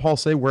didn't Paul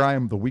say, where I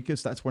am the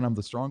weakest, that's when I'm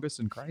the strongest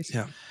in Christ?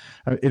 Yeah.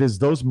 It is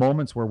those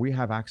moments where we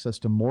have access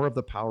to more of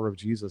the power of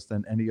Jesus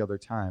than any other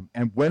time.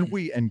 And when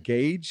we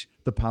engage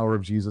the power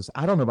of Jesus,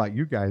 I don't know about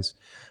you guys,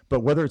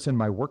 but whether it's in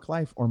my work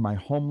life or my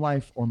home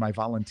life or my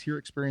volunteer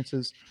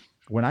experiences,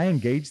 when I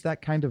engage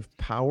that kind of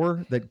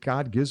power that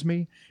God gives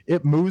me,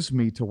 it moves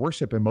me to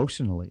worship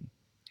emotionally.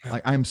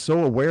 Like, I'm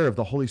so aware of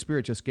the Holy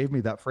Spirit just gave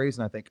me that phrase,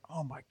 and I think,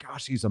 oh my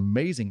gosh, he's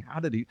amazing.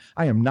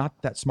 I am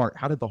not that smart.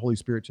 How did the Holy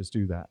Spirit just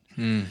do that?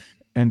 And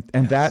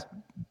yes. That,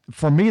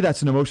 for me,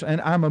 that's an emotion.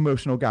 And I'm an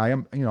emotional guy.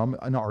 I'm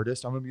an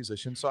artist. I'm a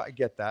musician, so I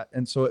get that.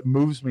 And so it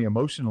moves me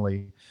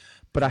emotionally.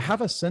 But I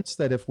have a sense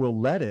that if we'll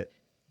let it,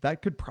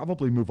 that could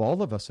probably move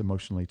all of us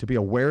emotionally, to be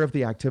aware of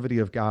the activity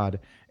of God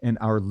in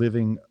our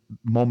living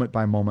moment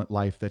by moment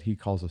life that he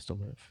calls us to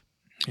live.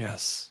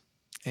 Yes.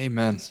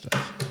 Amen.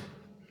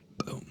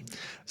 Boom.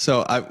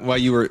 So while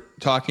you were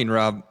talking,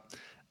 Rob,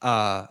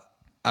 I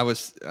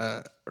was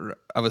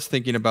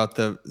thinking about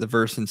the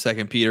verse in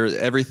 2 Peter,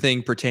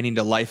 everything pertaining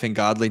to life and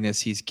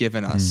godliness he's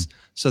given us,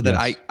 so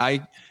that yes.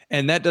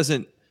 And that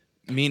doesn't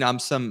mean I'm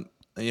some,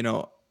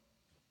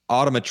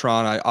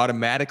 automatron. I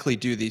automatically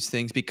do these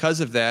things. Because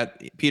of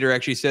that, Peter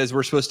actually says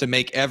we're supposed to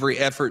make every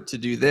effort to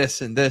do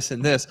this and this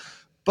and this.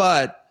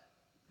 But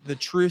the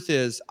truth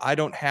is, I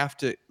don't have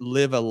to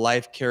live a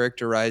life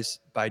characterized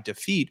by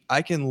defeat.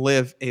 I can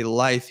live a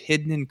life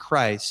hidden in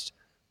Christ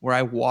where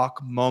I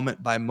walk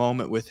moment by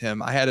moment with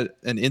him. I had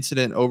an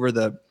incident over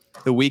the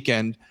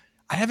weekend.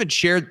 I haven't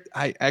shared,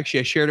 I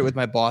shared it with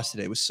my boss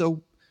today. It was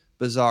so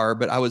bizarre,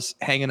 but I was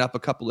hanging up a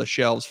couple of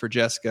shelves for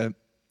Jessica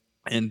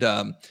and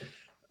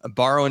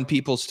borrowing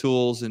people's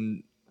tools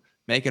and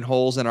making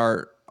holes in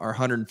our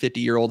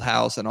 150-year-old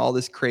house and all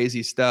this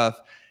crazy stuff.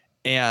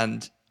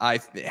 And I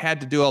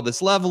had to do all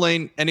this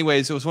leveling.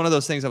 Anyways, it was one of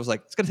those things I was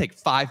like, it's going to take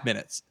 5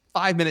 minutes,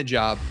 5-minute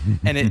job.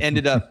 And it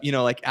ended up,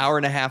 like hour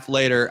and a half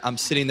later, I'm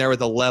sitting there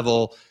with a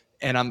level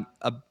and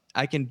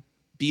I can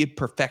be a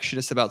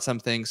perfectionist about some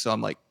things. So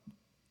I'm like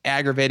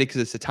aggravated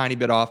because it's a tiny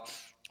bit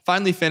off.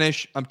 Finally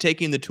finish. I'm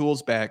taking the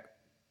tools back.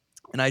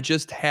 And I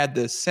just had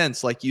this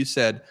sense, like you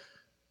said,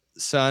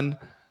 son,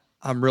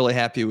 I'm really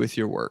happy with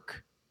your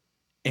work.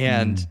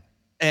 And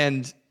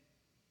man,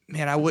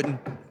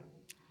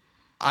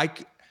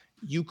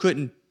 you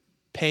couldn't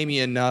pay me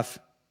enough.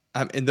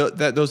 And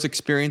those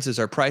experiences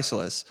are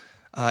priceless.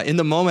 In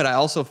the moment, I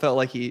also felt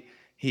like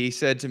he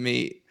said to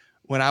me,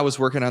 when I was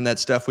working on that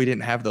stuff, we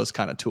didn't have those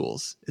kind of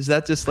tools. Is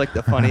that just like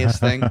the funniest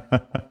thing?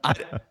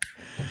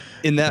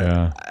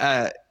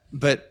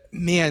 But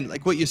man,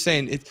 like what you're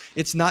saying,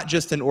 it's not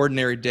just an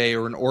ordinary day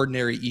or an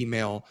ordinary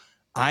email.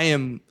 I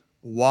am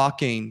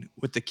walking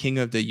with the King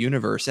of the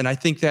universe. And I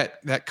think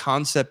that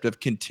concept of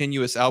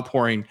continuous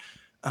outpouring,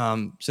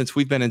 since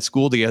we've been in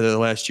school together the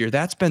last year,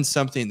 that's been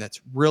something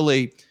that's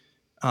really,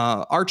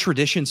 our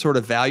tradition sort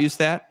of values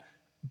that,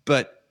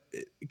 but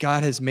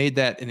God has made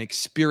that an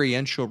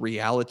experiential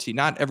reality.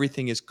 Not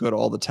everything is good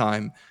all the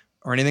time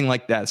or anything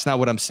like that. It's not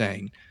what I'm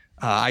saying.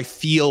 I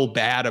feel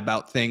bad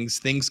about things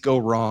go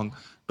wrong,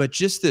 but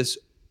just this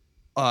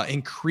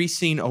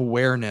increasing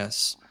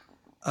awareness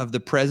of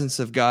the presence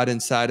of God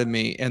inside of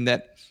me, and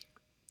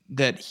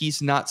that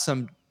he's not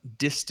some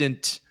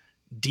distant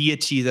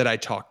deity that I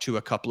talk to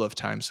a couple of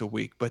times a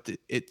week, but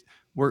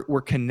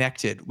we're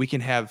connected. We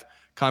can have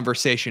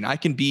conversation. I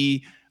can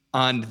be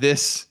on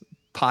this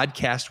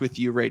podcast with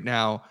you right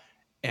now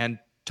and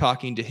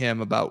talking to him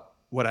about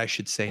what I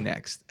should say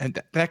next. And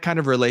that kind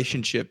of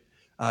relationship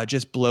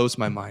just blows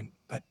my mind.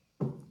 But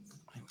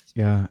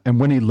yeah. And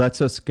when he lets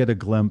us get a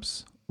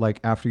glimpse, like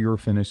after you were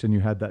finished and you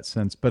had that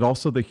sense, but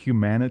also the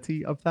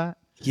humanity of that.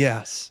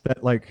 Yes.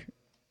 That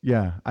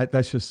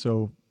that's just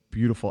so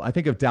beautiful. I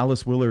think of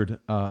Dallas Willard,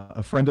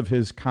 a friend of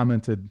his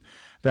commented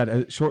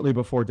that shortly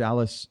before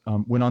Dallas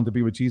went on to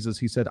be with Jesus,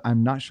 he said,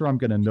 I'm not sure I'm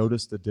going to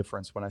notice the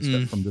difference when I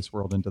step from this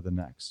world into the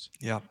next.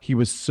 Yeah. He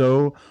was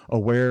so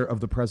aware of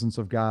the presence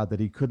of God that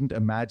he couldn't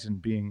imagine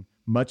being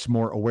much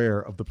more aware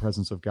of the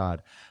presence of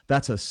God.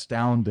 That's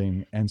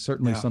astounding, and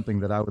certainly something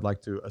that I would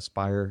like to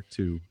aspire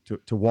to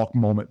walk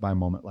moment by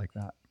moment like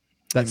that.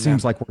 That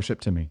seems like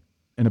worship to me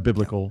in a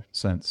biblical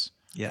sense.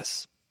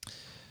 Yes.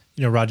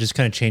 Rod, just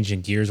kind of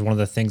changing gears, one of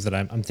the things that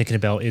I'm thinking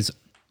about is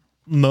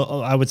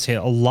I would say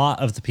a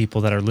lot of the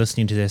people that are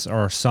listening to this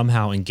are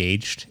somehow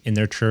engaged in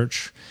their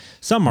church.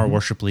 Some are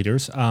worship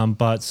leaders,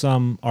 but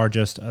some are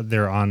just,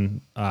 they're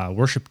on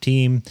worship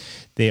team.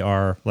 They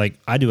are like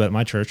I do at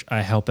my church.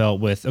 I help out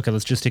with, okay,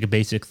 let's just take a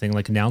basic thing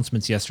like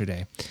announcements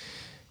yesterday.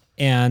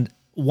 And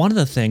one of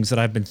the things that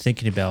I've been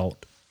thinking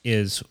about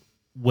is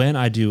when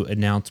I do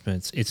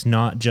announcements, it's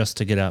not just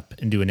to get up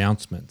and do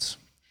announcements.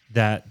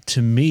 That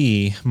to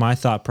me, my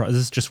thought process,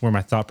 this is just where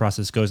my thought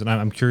process goes, and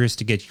I'm curious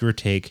to get your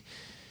take,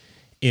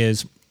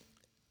 is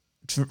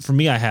for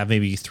me, I have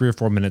maybe 3 or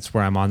 4 minutes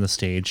where I'm on the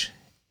stage,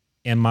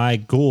 and my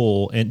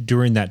goal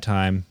during that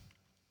time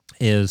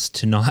is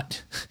to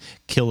not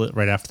kill it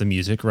right after the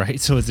music, right?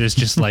 So there's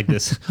just like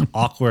this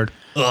awkward,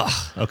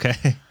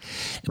 okay?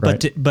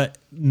 Right. But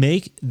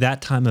make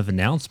that time of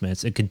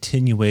announcements a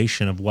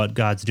continuation of what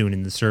God's doing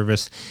in the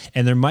service,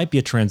 and there might be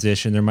a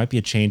transition, there might be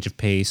a change of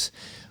pace,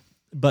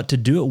 but to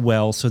do it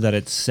well so that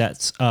it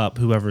sets up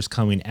whoever's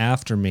coming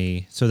after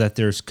me so that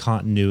there's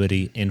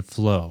continuity and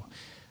flow.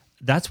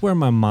 That's where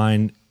my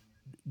mind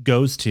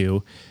goes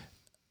to.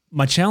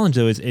 My challenge,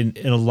 though, is in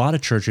a lot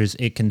of churches,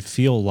 it can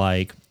feel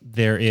like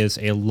there is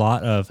a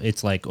lot of,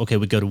 it's like, okay,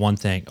 we go to one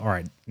thing. All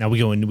right, now we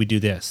go and we do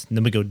this. And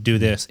then we go do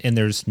this. And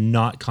there's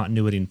not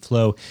continuity and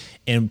flow.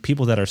 And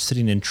people that are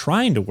sitting and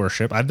trying to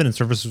worship, I've been in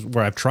services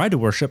where I've tried to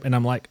worship and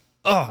I'm like,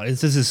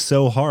 this is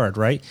so hard,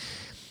 right?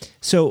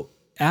 So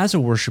as a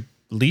worship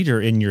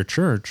leader in your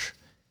church,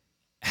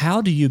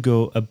 how do you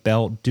go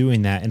about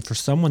doing that? And for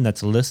someone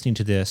that's listening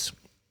to this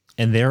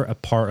and they're a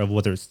part of,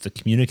 whether it's the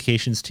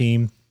communications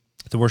team,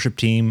 the worship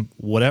team,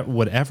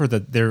 whatever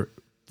that their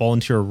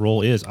volunteer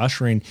role is,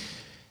 ushering,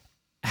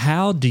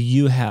 how do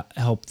you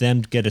help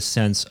them get a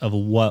sense of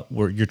what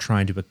you're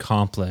trying to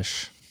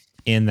accomplish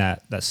in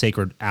that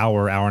sacred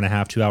hour and a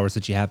half, 2 hours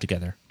that you have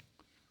together?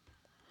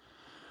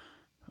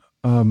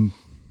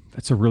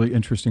 That's a really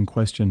interesting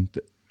question.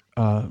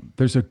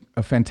 There's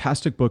a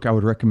fantastic book I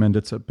would recommend.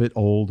 It's a bit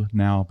old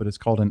now, but it's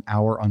called An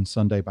Hour on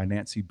Sunday by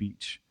Nancy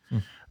Beach.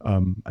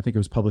 I think it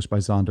was published by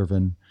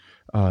Zondervan.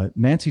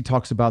 Nancy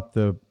talks about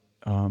the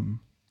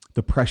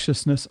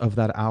preciousness of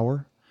that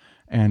hour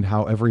and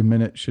how every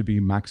minute should be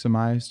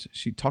maximized.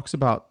 She talks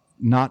about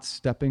not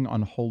stepping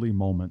on holy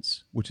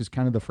moments, which is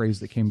kind of the phrase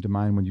that came to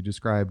mind when you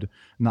described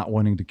not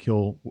wanting to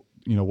kill,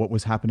 what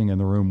was happening in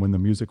the room when the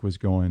music was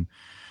going.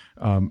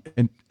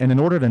 And in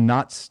order to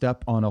not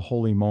step on a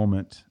holy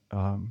moment,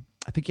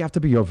 I think you have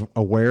to be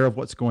aware of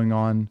what's going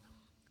on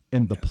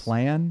in the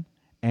plan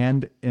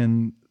and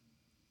in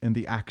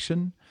the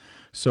action.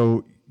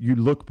 So you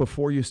look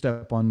before you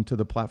step onto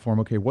the platform.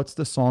 Okay, what's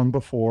the song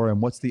before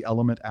and what's the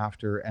element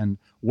after, and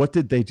what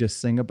did they just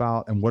sing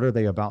about and what are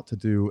they about to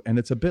do? And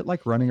it's a bit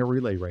like running a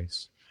relay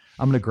race.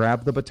 I'm going to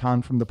grab the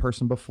baton from the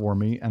person before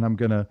me and I'm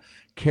going to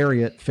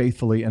carry it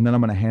faithfully, and then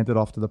I'm going to hand it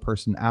off to the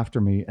person after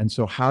me. And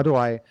so how do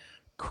I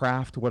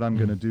craft what I'm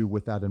going to do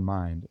with that in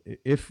mind?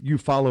 If you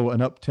follow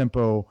an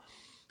up-tempo,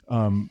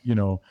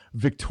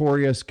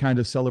 victorious kind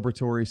of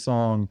celebratory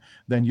song,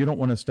 then you don't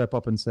want to step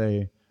up and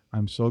say,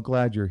 I'm so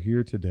glad you're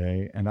here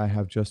today, and I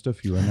have just a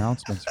few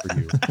announcements for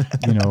you.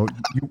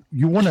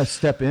 You want to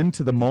step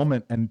into the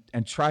moment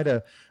and try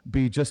to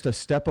be just a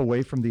step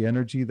away from the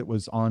energy that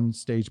was on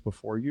stage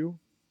before you.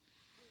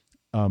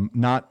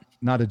 Not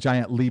a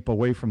giant leap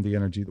away from the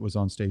energy that was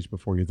on stage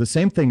before you. The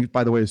same thing,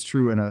 by the way, is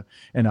true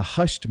in a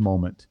hushed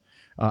moment.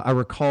 I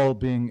recall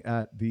being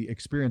at the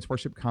Experience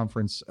Worship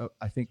Conference,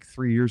 I think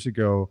 3 years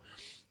ago.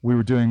 We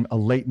were doing a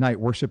late night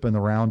worship in the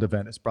round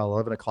event. It's about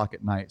 11 o'clock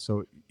at night.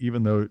 So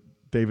even though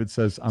David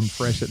says I'm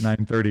fresh at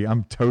 9:30,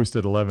 I'm toast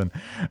at 11.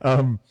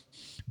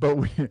 But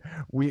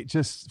we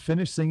just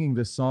finished singing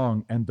this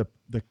song, and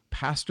the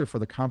pastor for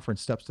the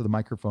conference steps to the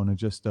microphone and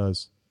just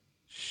does,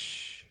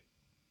 shh.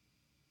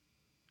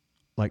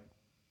 Like,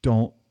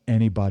 don't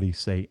anybody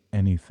say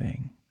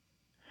anything.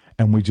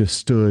 And we just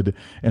stood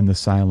in the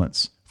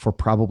silence for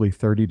probably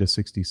 30 to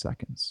 60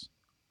 seconds.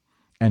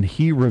 And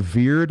he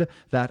revered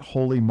that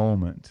holy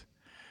moment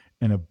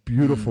in a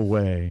beautiful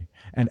way.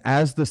 And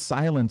as the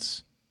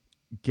silence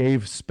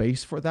gave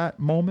space for that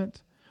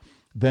moment,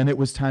 then it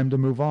was time to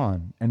move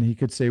on. And he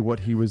could say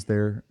what he was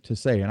there to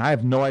say. And I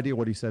have no idea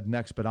what he said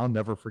next, but I'll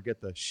never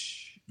forget the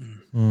shh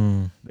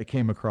that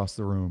came across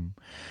the room.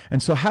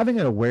 And so having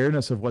an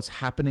awareness of what's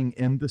happening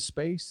in the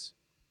space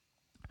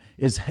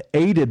is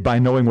aided by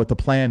knowing what the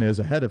plan is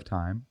ahead of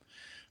time.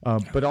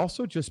 But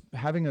also just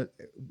having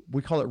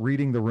we call it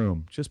reading the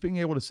room, just being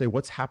able to say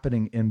what's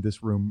happening in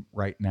this room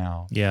right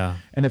now. Yeah.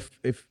 And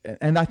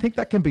and I think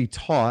that can be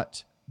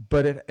taught,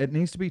 but it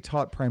needs to be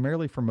taught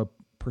primarily from a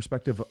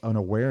perspective of an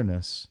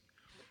awareness.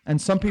 And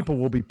some people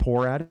will be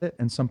poor at it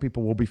and some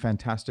people will be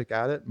fantastic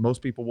at it.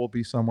 Most people will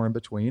be somewhere in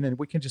between, and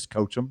we can just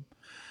coach them.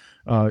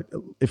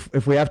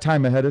 If we have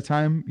time ahead of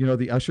time,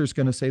 the usher's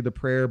going to say the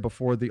prayer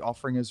before the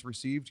offering is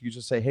received. You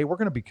just say, hey, we're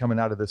going to be coming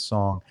out of this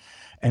song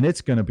and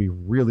it's going to be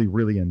really,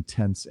 really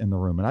intense in the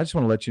room. And I just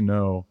want to let you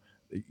know,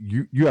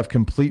 you have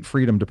complete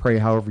freedom to pray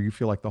however you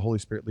feel like the Holy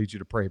Spirit leads you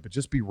to pray, but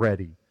just be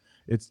ready.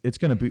 It's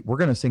going to be, we're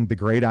going to sing The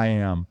Great I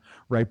Am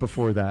right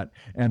before that.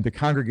 And the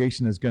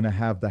congregation is going to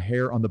have the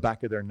hair on the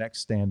back of their neck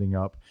standing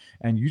up,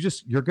 and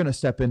you're going to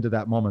step into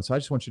that moment. So I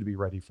just want you to be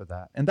ready for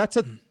that. And that's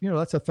a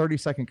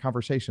 30-second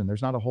conversation.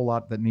 There's not a whole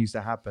lot that needs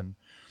to happen.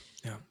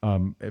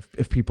 Yeah.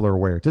 If people are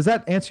aware. Does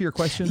that answer your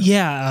question?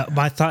 Yeah.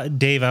 My thought,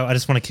 Dave, I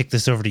just want to kick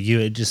this over to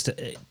you just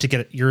to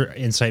get your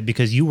insight,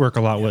 because you work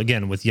a lot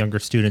with younger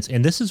students.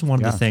 And this is one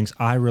of the things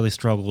I really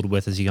struggled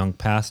with as a young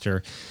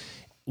pastor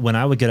when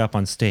I would get up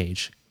on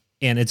stage.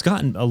 And it's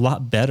gotten a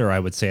lot better, I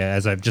would say,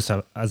 as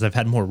I've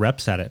had more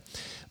reps at it.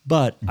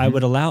 But I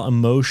would allow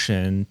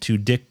emotion to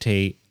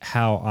dictate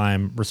how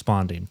I'm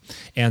responding.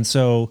 And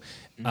so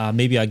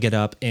maybe I get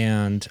up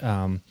and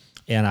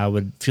I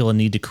would feel a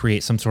need to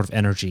create some sort of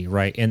energy,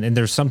 right? And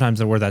there's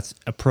sometimes where that's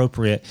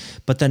appropriate.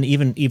 But then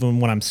even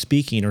when I'm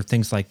speaking or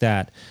things like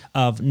that,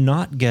 of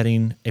not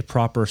getting a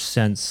proper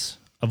sense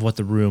of what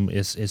the room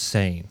is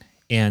saying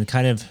and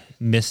kind of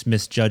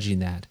misjudging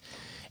that.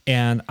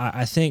 And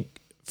I think,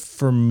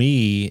 for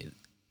me,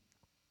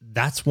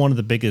 that's one of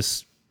the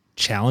biggest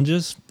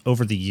challenges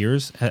over the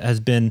years has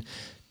been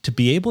to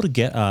be able to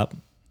get up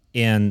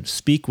and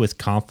speak with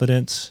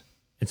confidence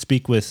and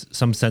speak with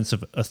some sense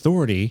of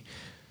authority,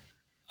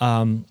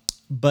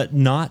 but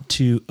not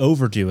to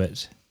overdo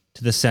it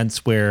to the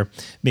sense where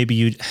maybe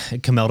you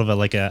come out of an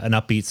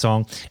upbeat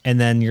song and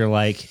then you're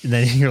like,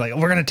 we're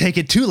going to take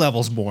it 2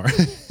 levels more.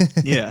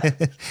 Yeah.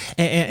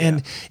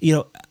 and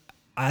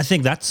I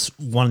think that's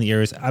one of the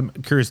areas. I'm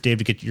curious, Dave,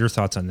 to get your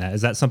thoughts on that.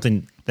 Is that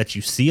something that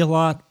you see a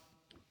lot?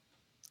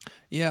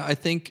 Yeah, I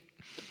think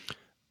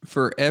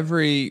so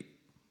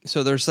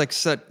there's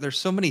there's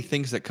so many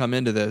things that come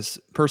into this.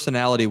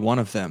 Personality, one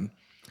of them.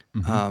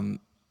 Mm-hmm.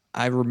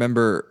 I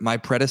remember my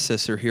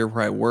predecessor here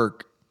where I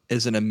work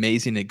is an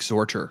amazing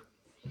exhorter.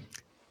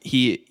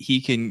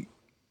 He can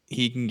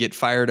get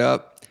fired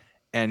up,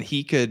 and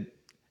he could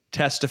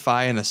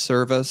testify in a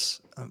service.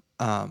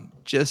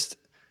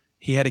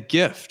 He had a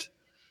gift.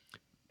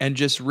 And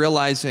just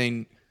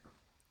realizing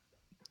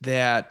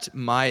that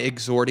my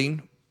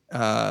exhorting,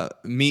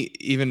 me,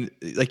 even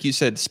like you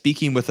said,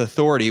 speaking with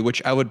authority, which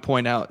I would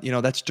point out,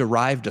 that's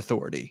derived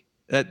authority.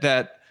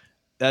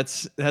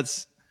 That's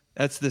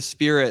That's the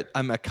Spirit.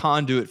 I'm a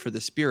conduit for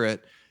the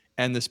Spirit,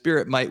 and the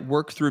Spirit might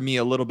work through me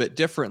a little bit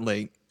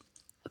differently.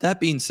 That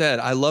being said,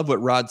 I love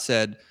what Rod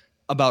said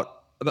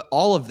about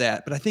all of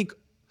that, but I think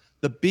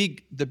the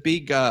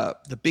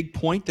big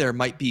point there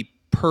might be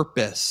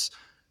purpose.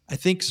 I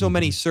think so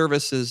many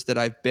services that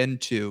I've been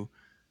to,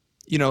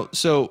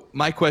 so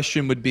my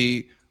question would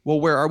be, well,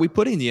 where are we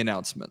putting the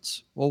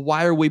announcements? Well,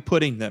 why are we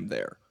putting them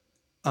there?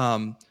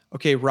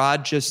 Okay,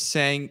 Rod just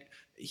saying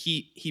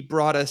he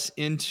brought us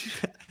into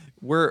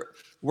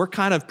we're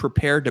kind of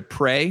prepared to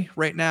pray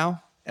right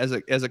now as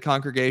a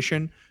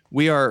congregation.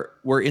 We're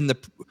in the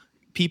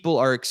people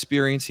are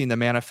experiencing the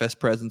manifest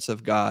presence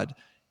of God.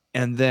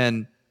 And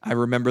then I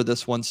remember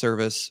this one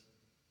service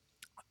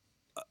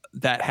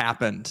that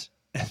happened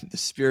and the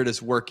Spirit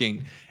is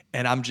working,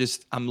 and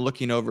I'm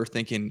looking over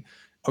thinking,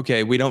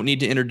 okay, we don't need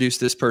to introduce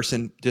this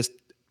person. Just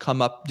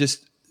come up,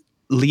 just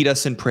lead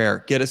us in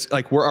prayer. Get us,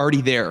 like, we're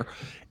already there.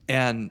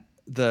 And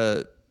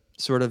the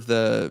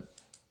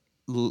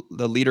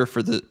leader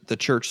for the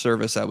church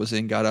service I was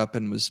in got up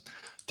and was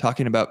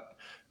talking about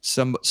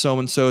some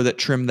so-and-so that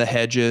trimmed the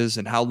hedges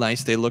and how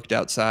nice they looked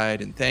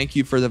outside, and thank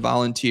you for the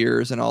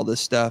volunteers and all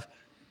this stuff.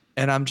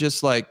 And I'm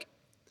just like,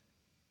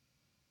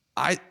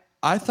 I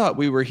thought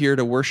we were here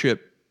to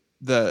worship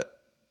the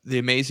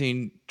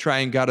amazing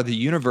triune God of the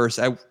universe.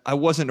 I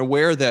wasn't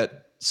aware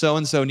that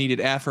so-and-so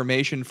needed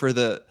affirmation for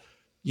the,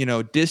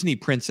 Disney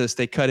princess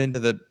they cut into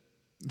the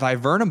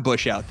viburnum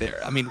bush out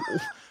there. I mean,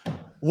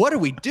 what are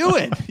we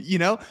doing?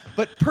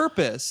 But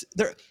purpose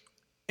there.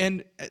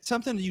 And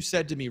something you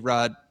said to me,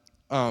 Rod,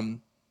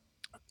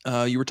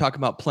 you were talking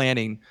about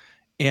planning,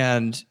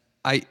 and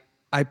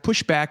I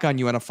pushed back on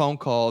you on a phone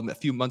call a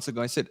few months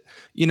ago. I said,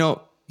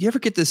 you ever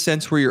get this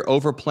sense where you're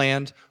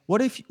overplanned?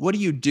 What do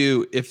you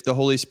do if the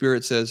Holy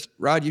Spirit says,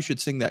 Rod, you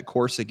should sing that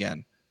chorus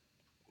again?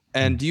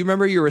 And do you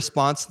remember your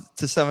response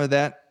to some of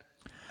that?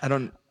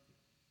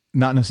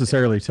 Not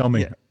necessarily. Tell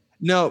me. Yeah.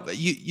 No,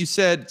 you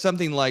said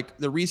something like,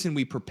 the reason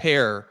we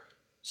prepare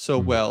so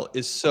well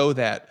is so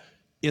that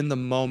in the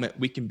moment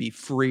we can be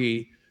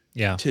free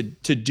to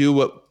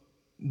do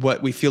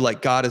what we feel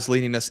like God is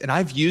leading us. And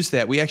I've used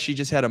that. We actually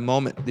just had a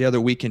moment the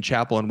other week in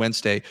chapel on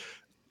Wednesday.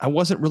 I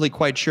wasn't really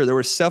quite sure. There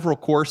were several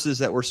courses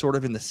that were sort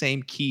of in the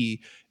same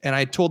key. And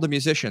I told the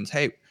musicians,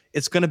 hey,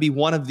 it's going to be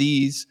one of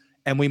these,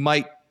 and we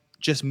might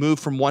just move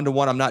from one to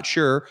one. I'm not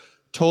sure.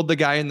 Told the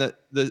guy in the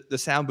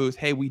sound booth,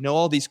 hey, we know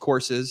all these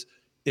courses.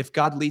 If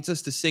God leads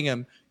us to sing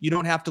them, you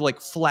don't have to like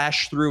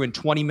flash through and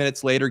 20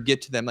 minutes later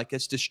get to them. Like,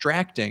 it's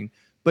distracting.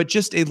 But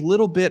just a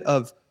little bit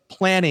of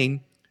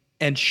planning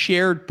and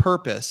shared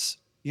purpose.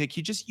 Like,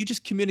 you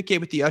just communicate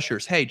with the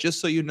ushers. Hey,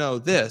 just so you know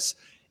this,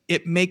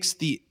 it makes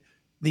the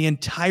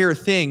entire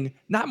thing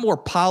not more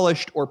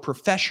polished or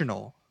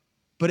professional,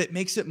 but it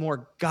makes it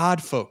more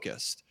God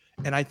focused.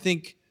 And I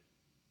think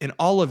in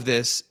all of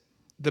this,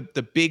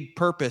 the big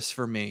purpose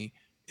for me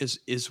is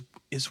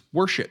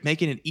worship,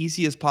 making it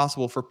easy as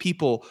possible for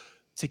people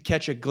to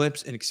catch a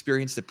glimpse and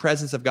experience the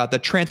presence of God, the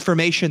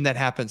transformation that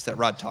happens that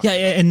Rod talked about.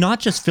 Yeah, and not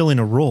just filling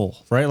a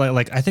role, right?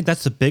 Like I think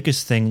that's the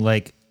biggest thing.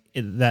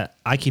 That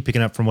I keep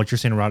picking up from what you're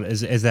saying, Rod,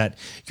 is that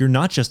you're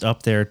not just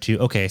up there to,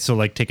 okay, so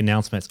like take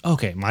announcements.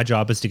 Okay, my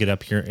job is to get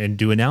up here and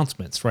do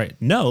announcements, right?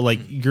 No, like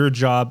your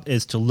job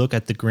is to look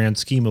at the grand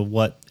scheme of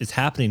what is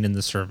happening in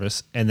the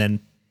service and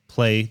then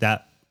play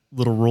that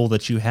little role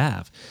that you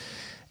have.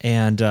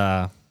 And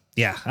I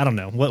don't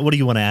know. What do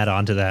you want to add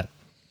on to that?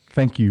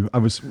 Thank you. I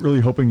was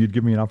really hoping you'd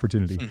give me an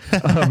opportunity.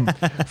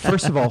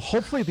 First of all,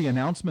 hopefully the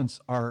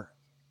announcements are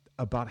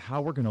about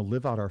how we're going to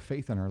live out our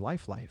faith in our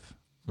life,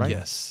 right?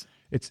 Yes.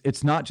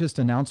 It's not just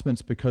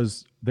announcements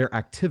because they're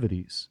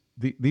activities.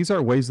 These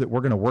are ways that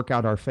we're going to work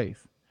out our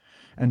faith.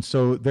 And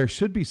so there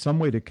should be some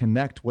way to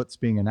connect what's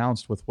being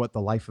announced with what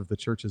the life of the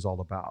church is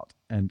all about.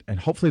 And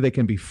hopefully they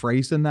can be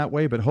phrased in that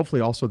way, but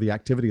hopefully also the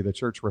activity of the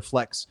church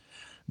reflects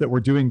that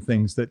we're doing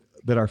things that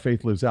our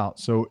faith lives out.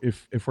 So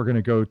if we're going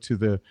to go to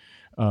the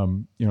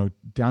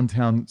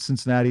downtown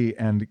Cincinnati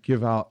and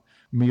give out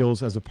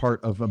meals as a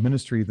part of a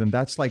ministry, then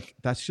that's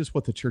just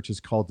what the church is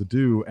called to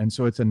do. And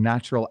so it's a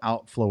natural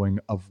outflowing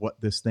of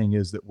what this thing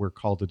is that we're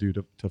called to do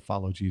to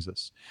follow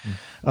Jesus.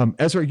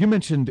 Ezra, you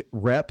mentioned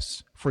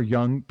reps for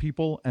young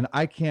people, and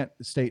I can't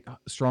state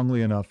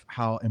strongly enough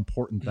how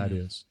important that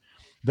is.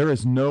 There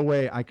is no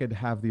way I could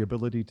have the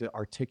ability to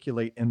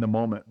articulate in the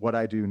moment what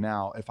I do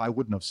now if I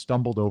wouldn't have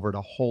stumbled over it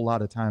a whole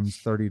lot of times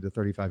 30 to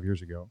 35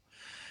 years ago.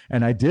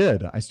 And I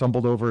did. I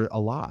stumbled over a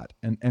lot.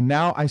 And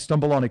now I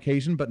stumble on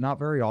occasion, but not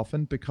very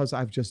often because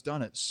I've just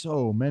done it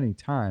so many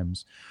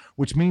times,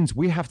 which means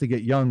we have to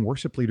get young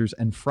worship leaders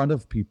in front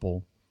of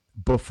people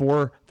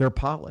before they're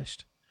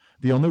polished.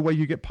 The only way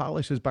you get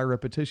polished is by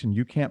repetition.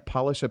 You can't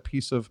polish a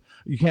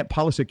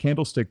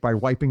candlestick by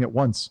wiping it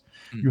once.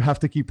 You have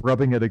to keep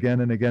rubbing it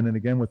again and again and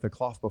again with the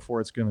cloth before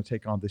it's going to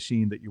take on the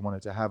sheen that you want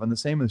it to have. And the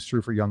same is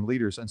true for young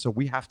leaders. And so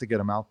we have to get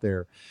them out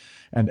there.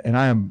 And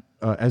I am,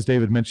 as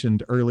David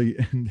mentioned early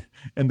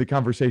in the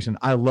conversation,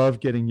 I love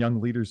getting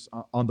young leaders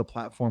on the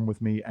platform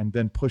with me and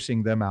then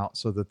pushing them out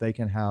so that they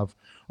can have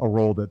a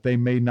role that they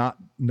may not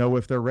know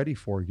if they're ready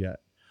for yet.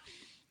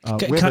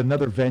 We have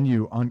another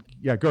venue on.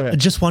 Yeah, go ahead.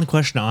 Just one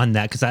question on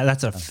that, because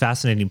that's a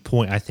fascinating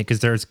point, I think, because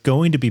there's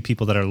going to be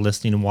people that are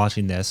listening and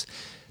watching this,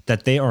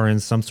 that they are in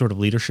some sort of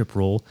leadership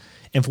role.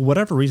 And for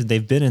whatever reason,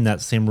 they've been in that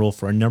same role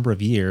for a number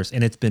of years,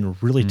 and it's been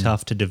really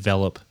tough to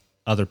develop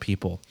other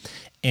people.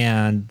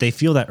 And they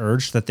feel that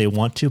urge that they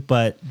want to,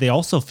 but they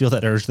also feel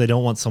that urge they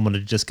don't want someone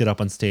to just get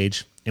up on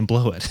stage and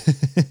blow it.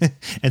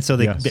 And so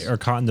they are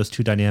caught in those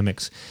two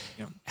dynamics.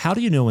 Yeah. How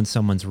do you know when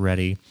someone's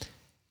ready?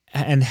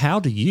 And how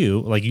do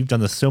you, like you've done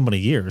this so many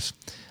years,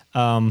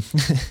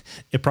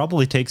 it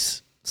probably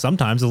takes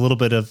sometimes a little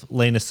bit of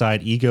laying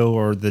aside ego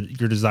or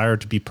your desire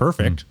to be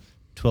perfect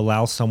to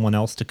allow someone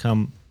else to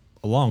come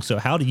along. So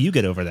how do you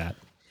get over that?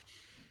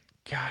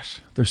 Gosh,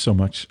 there's so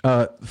much.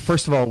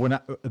 First of all,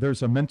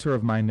 there's a mentor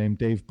of mine named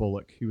Dave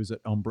Bullock. He was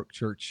at Elmbrook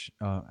Church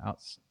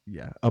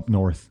up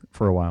north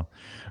for a while.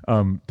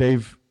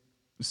 Dave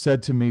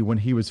said to me when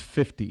he was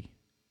 50,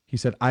 he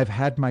said, "I've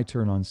had my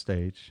turn on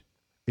stage.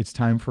 It's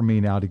time for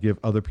me now to give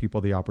other people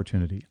the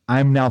opportunity."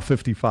 I'm now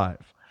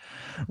 55,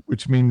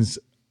 which means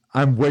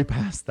I'm way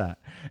past that.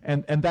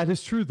 And that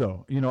is true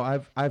though. You know,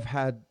 I've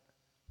had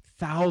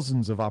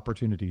thousands of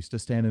opportunities to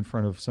stand in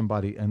front of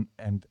somebody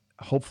and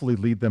hopefully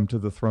lead them to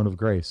the throne of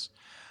grace.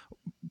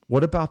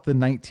 What about the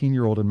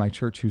 19-year-old in my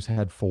church who's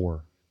had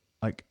 4?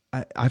 Like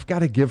I've got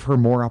to give her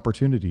more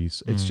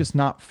opportunities. It's just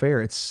not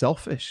fair. It's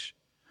selfish.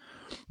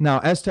 Now,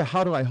 as to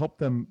how do I help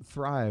them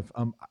thrive?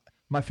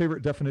 My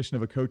favorite definition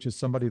of a coach is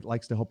somebody that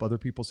likes to help other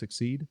people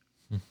succeed.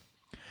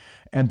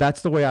 And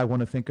that's the way I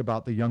want to think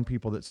about the young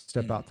people that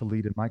step out to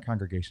lead in my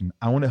congregation.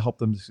 I want to help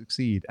them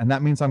succeed. And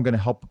that means I'm going to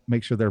help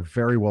make sure they're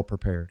very well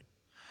prepared.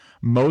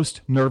 Most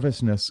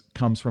nervousness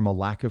comes from a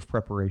lack of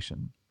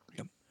preparation.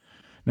 Yep.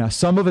 Now,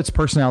 some of it's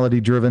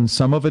personality driven,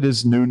 some of it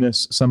is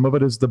newness, some of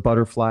it is the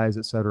butterflies,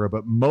 et cetera.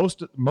 But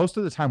most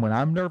of the time when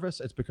I'm nervous,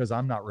 it's because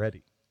I'm not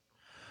ready.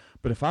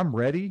 But if I'm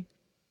ready,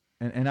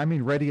 and I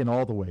mean ready in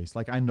all the ways,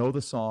 like I know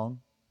the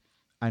song,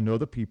 I know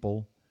the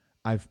people,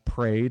 I've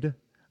prayed,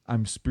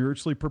 I'm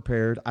spiritually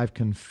prepared, I've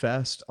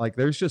confessed, like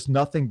there's just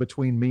nothing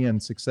between me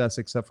and success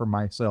except for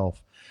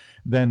myself,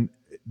 then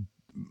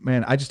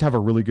man, I just have a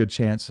really good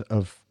chance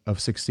of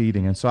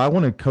succeeding. And so I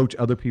want to coach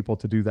other people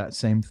to do that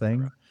same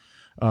thing.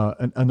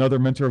 Another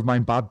mentor of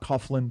mine, Bob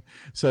Coughlin,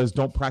 says,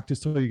 don't practice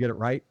till you get it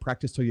right,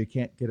 practice till you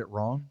can't get it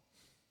wrong.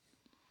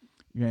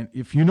 And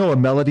if you know a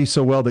melody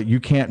so well that you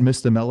can't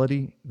miss the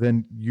melody,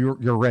 then you're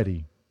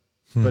ready.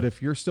 But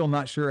if you're still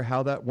not sure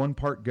how that one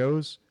part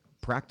goes,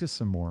 practice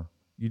some more.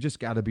 You just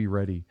got to be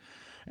ready.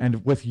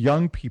 And with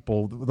young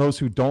people, those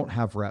who don't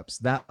have reps,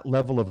 that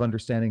level of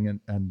understanding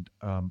and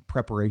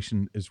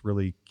preparation is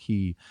really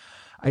key.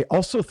 I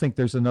also think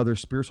there's another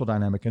spiritual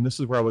dynamic, and this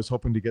is where I was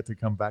hoping to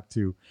come back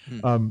to.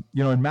 You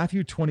know, in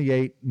Matthew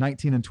 28,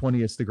 19 and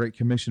 20, it's the Great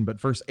Commission, but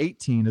verse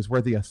 18 is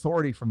where the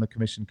authority from the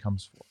commission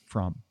comes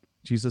from.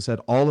 Jesus said,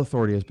 all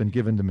authority has been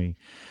given to me,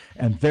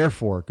 and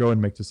therefore go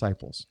and make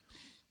disciples.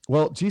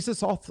 Well,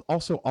 Jesus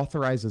also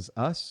authorizes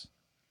us,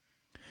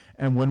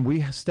 and when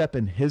we step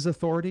in his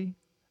authority,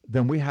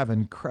 then we have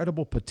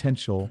incredible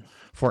potential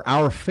for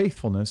our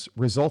faithfulness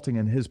resulting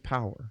in his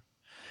power.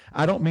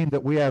 I don't mean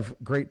that we have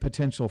great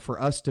potential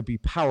for us to be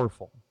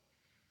powerful.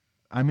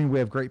 I mean we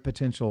have great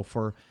potential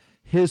for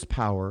his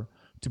power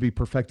to be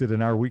perfected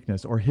in our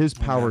weakness, or his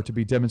power to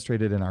be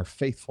demonstrated in our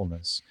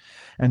faithfulness.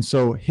 And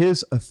so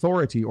his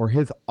authority or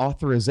his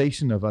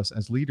authorization of us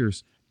as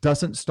leaders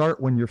doesn't start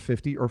when you're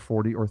 50 or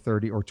 40 or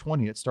 30 or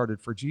 20. It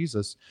started for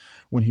Jesus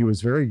when he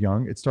was very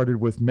young. It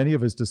started with many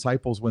of his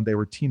disciples when they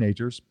were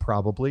teenagers,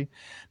 probably.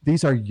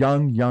 These are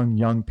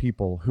young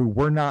people who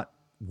were not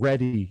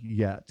ready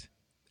yet,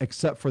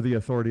 except for the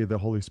authority of the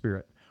Holy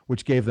Spirit,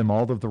 which gave them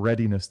all of the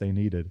readiness they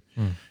needed.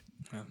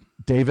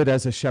 David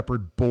as a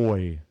shepherd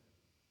boy,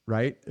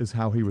 right, is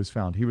how he was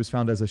found. He was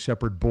found as a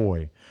shepherd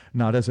boy,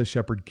 not as a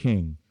shepherd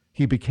king.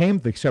 He became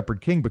the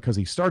shepherd king because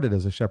he started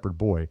as a shepherd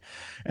boy.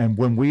 And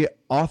when we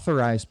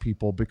authorize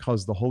people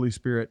because the Holy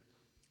Spirit,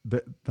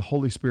 the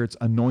Holy Spirit's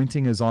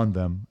anointing is on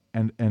them,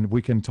 and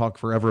we can talk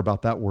forever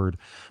about that word,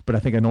 but I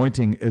think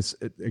anointing is,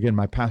 again,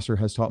 my pastor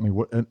has taught me,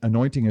 what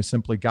anointing is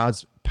simply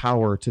God's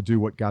power to do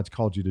what God's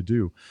called you to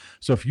do.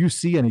 So if you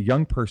see in a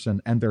young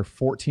person and they're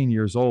 14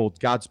 years old,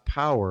 God's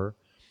power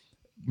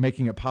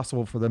making it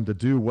possible for them to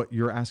do what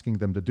you're asking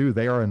them to do,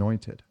 they are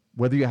anointed.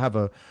 Whether you have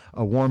a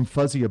warm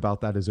fuzzy about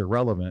that is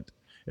irrelevant.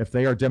 If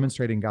they are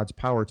demonstrating God's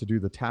power to do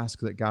the task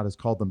that God has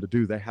called them to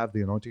do, they have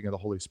the anointing of the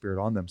Holy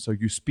Spirit on them. So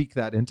you speak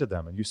that into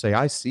them and you say,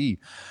 I see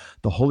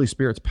the Holy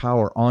Spirit's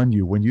power on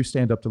you when you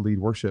stand up to lead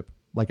worship.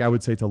 Like I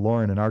would say to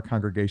Lauren in our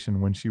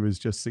congregation when she was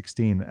just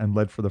 16 and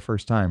led for the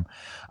first time,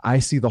 I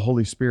see the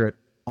Holy Spirit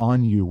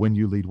on you when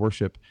you lead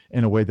worship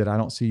in a way that I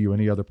don't see you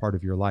any other part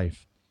of your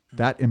life.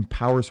 That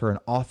empowers her and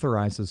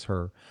authorizes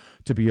her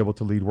to be able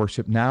to lead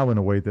worship now in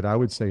a way that I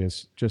would say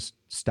is just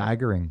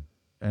staggering.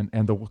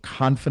 And the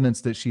confidence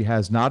that she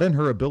has, not in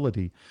her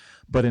ability,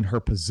 but in her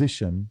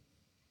position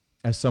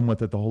as someone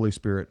that the Holy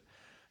Spirit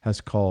has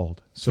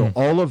called. So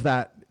all of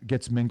that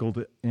gets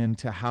mingled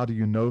into how do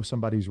you know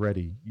somebody's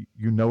ready?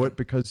 You know it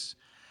because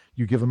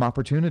you give them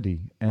opportunity,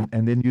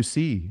 and then you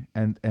see,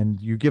 and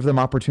you give them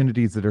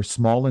opportunities that are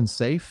small and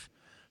safe.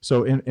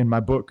 So in my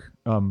book,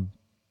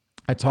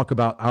 I talk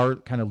about our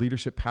kind of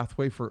leadership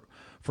pathway for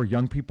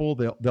young people.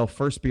 They'll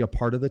first be a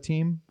part of the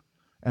team,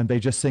 and they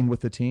just sing with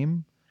the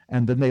team,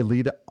 and then they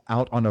lead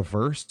out on a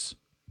verse,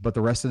 but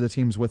the rest of the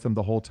team's with them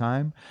the whole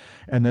time,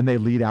 and then they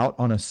lead out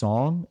on a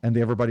song, and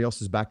everybody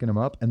else is backing them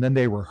up, and then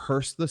they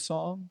rehearse the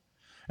song.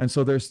 And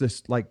so there's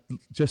this like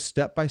just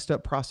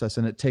step-by-step process,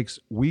 and it takes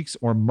weeks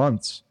or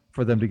months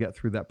for them to get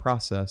through that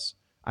process.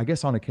 I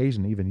guess on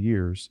occasion even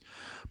years,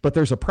 but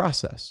there's a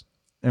process.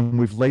 And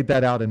we've laid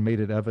that out and made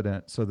it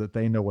evident so that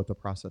they know what the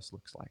process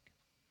looks like.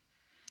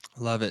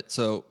 Love it.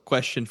 So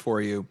question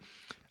for you.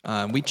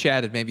 We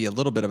chatted maybe a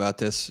little bit about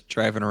this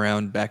driving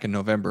around back in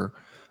November.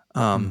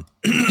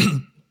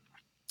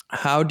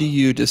 How do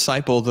you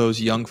disciple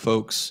those young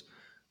folks?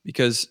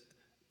 Because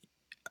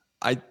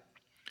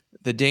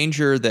the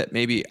danger that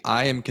maybe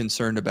I am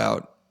concerned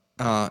about,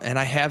 and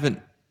I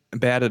haven't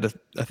batted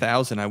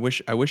 1,000. I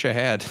wish I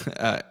had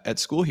at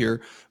school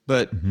here,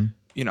 but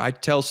I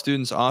tell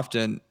students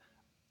often,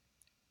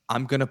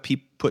 I'm going to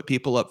put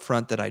people up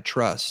front that I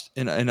trust.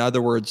 In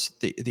other words,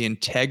 the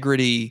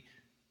integrity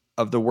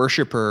of the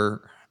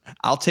worshiper.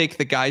 I'll take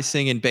the guy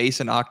singing bass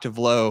an octave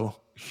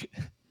low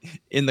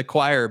in the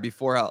choir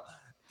before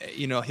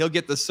he'll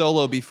get the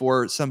solo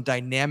before some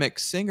dynamic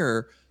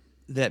singer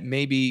that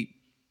maybe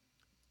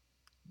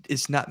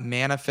is not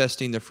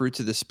manifesting the fruits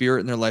of the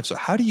Spirit in their life. So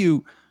how do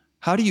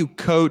you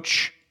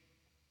coach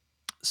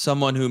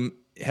someone who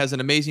has an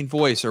amazing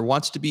voice or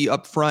wants to be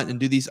upfront and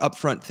do these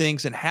upfront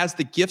things and has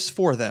the gifts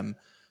for them,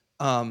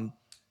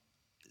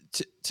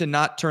 to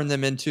not turn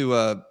them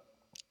into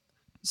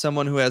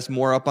someone who has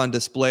more up on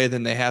display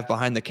than they have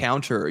behind the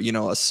counter,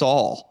 a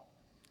Saul?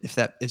 Is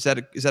that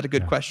a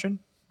good question?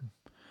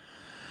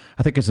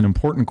 I think it's an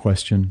important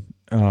question,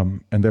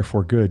 and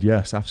therefore good.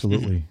 Yes,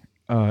 absolutely.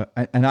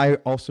 And I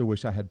also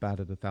wish I had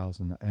batted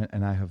 1,000,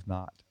 and I have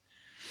not.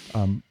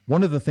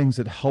 One of the things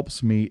that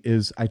helps me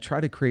is I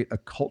try to create a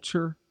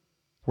culture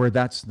where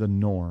that's the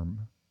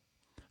norm.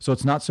 So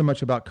it's not so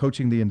much about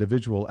coaching the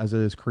individual as it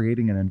is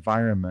creating an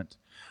environment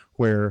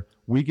where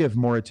we give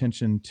more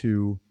attention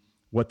to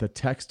what the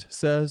text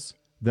says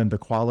than the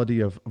quality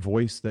of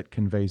voice that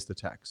conveys the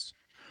text.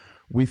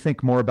 We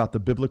think more about the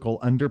biblical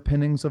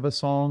underpinnings of a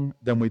song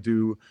than we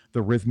do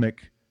the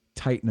rhythmic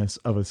tightness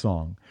of a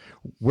song.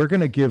 We're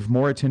going to give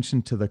more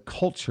attention to the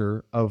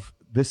culture of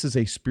this is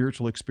a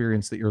spiritual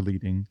experience that you're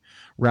leading,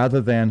 rather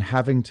than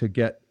having to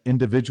get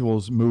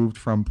individuals moved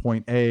from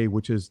point A,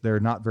 which is they're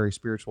not very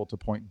spiritual, to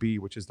point B,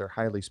 which is they're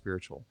highly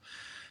spiritual.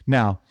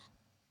 Now,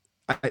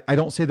 I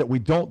don't say that we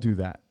don't do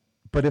that,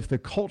 but if the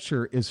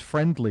culture is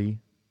friendly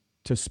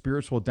to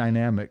spiritual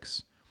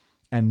dynamics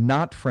and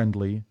not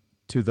friendly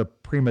to the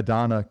prima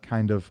donna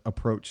kind of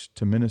approach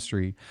to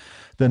ministry,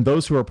 then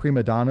those who are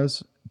prima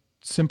donnas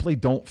simply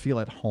don't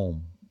feel at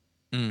home.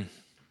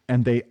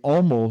 And they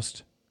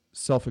almost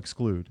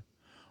self-exclude,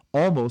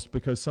 almost,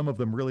 because some of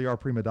them really are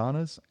prima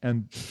donnas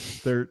and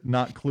they're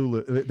not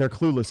clueless. They're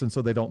clueless, and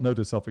so they don't know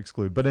to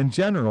self-exclude. But in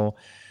general,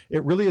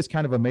 it really is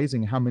kind of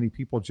amazing how many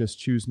people just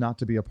choose not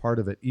to be a part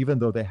of it, even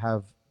though they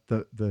have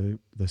the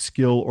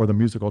skill or the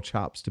musical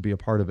chops to be a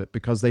part of it,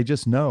 because they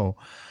just know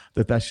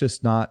that that's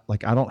just not,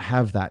 like, I don't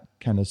have that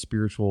kind of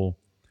spiritual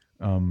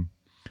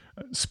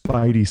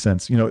spidey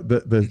sense,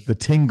 the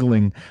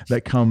tingling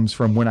that comes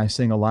from when I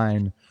sing a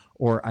line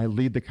or I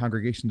lead the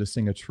congregation to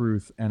sing a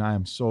truth, and I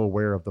am so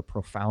aware of the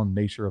profound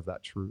nature of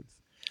that truth.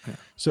 Yeah.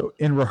 So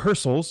in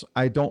rehearsals,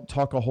 I don't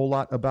talk a whole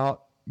lot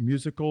about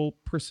musical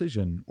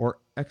precision or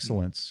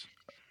excellence.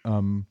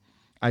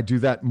 I do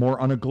that more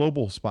on a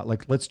global spot.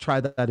 Like, let's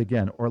try that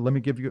again, or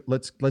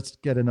let's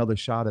get another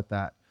shot at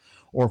that,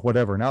 or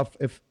whatever. Now,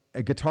 if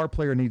a guitar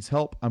player needs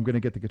help, I'm going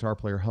to get the guitar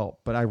player help.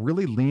 But I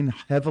really lean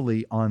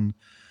heavily on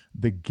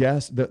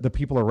the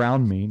people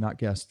around me, not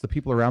guests, the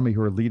people around me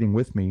who are leading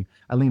with me.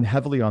 I lean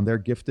heavily on their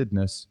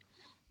giftedness,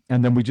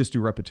 and then we just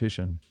do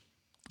repetition.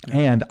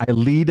 And I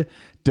lead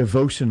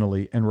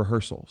devotionally in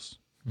rehearsals.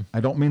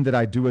 I don't mean that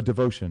I do a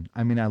devotion.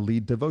 I mean, I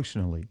lead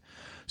devotionally.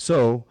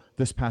 So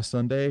this past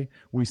Sunday,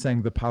 we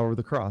sang The Power of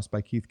the Cross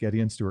by Keith Getty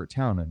and Stuart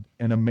Townend.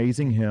 An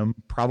amazing hymn,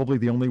 probably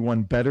the only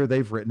one better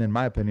they've written, in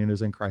my opinion,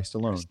 is In Christ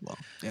Alone.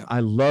 Yeah. I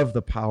love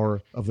The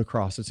Power of the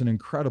Cross. It's an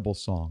incredible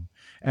song.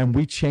 And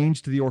we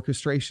changed the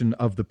orchestration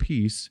of the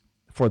piece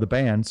for the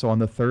band. So on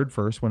the third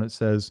verse, when it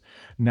says,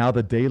 now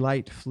the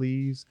daylight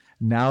flees,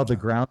 now the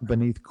ground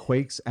beneath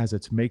quakes as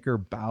its maker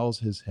bows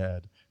his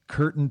head,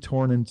 curtain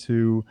torn in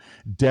two,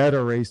 dead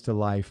are raised to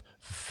life,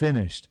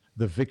 finished,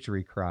 the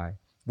victory cry.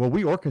 Well,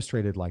 we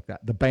orchestrated like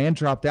that. The band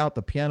dropped out,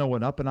 the piano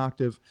went up an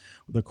octave,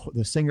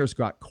 the singers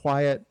got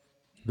quiet,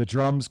 the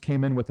drums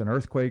came in with an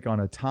earthquake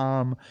on a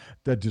tom,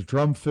 the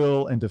drum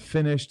fill into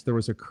finished, there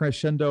was a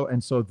crescendo,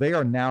 and so they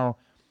are now,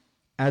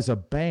 as a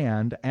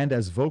band and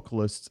as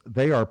vocalists,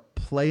 they are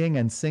playing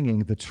and singing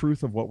the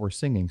truth of what we're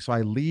singing. So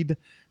I lead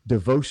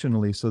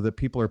devotionally so that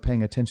people are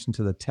paying attention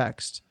to the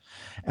text.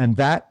 And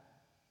that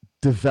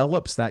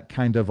develops that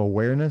kind of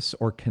awareness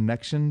or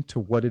connection to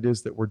what it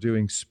is that we're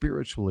doing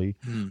spiritually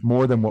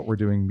more than what we're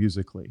doing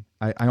musically.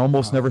 I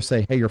almost never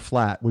say, hey, you're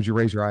flat. Would you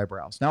raise your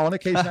eyebrows? Now, on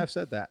occasion, I've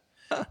said that,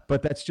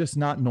 but that's just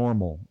not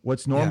normal.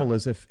 What's normal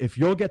is if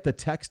you'll get the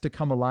text to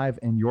come alive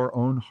in your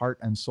own heart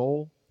and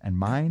soul and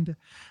mind,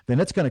 then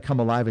it's going to come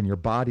alive in your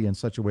body in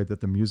such a way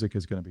that the music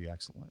is going to be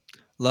excellent.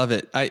 Love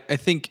it. I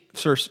think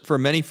for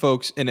many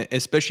folks, and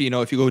especially,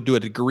 if you go do a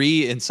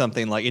degree in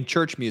something like in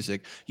church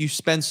music, you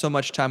spend so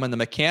much time on the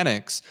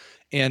mechanics.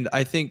 And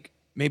I think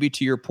maybe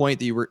to your point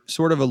that you were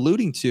sort of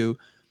alluding to,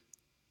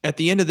 at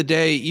the end of the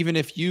day, even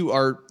if you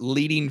are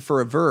leading for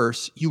a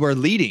verse, you are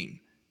leading.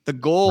 The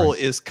goal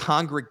is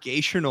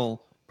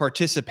congregational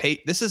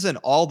participate. This isn't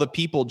all the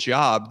people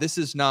job. This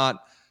is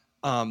not,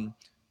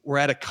 we're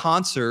at a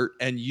concert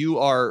and you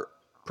are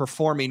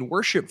performing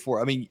worship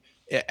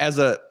as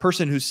a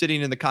person who's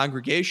sitting in the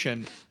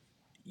congregation,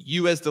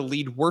 you as the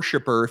lead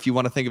worshiper, if you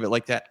want to think of it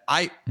like that,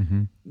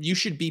 you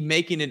should be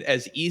making it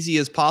as easy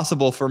as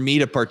possible for me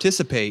to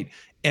participate.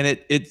 And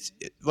it's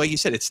like you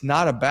said, it's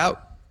not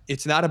about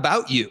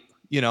you,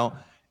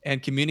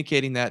 and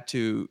communicating that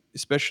to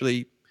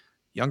especially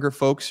younger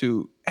folks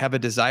who have a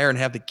desire and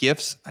have the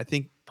gifts, I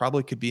think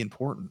probably could be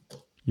important.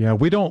 Yeah,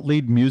 we don't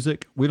lead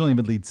music. We don't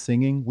even lead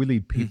singing. We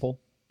lead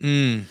people.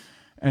 And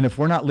if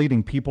we're not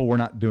leading people, we're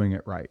not doing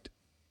it right.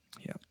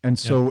 Yeah. And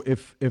so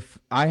if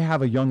I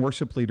have a young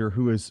worship leader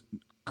who is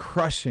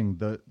crushing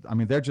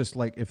they're just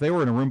like, if they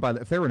were in a room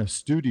if they were in a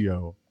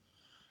studio,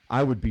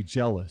 I would be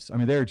jealous.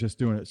 They're just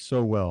doing it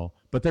so well,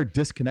 but they're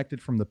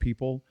disconnected from the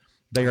people.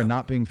 They are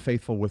not being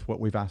faithful with what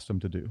we've asked them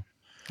to do.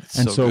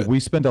 And so we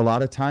spend a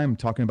lot of time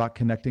talking about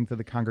connecting to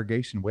the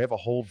congregation. We have a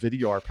whole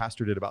video our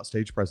pastor did about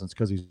stage presence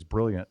because he's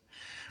brilliant.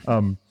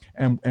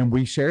 And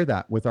we share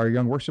that with our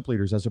young worship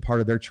leaders as a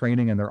part of their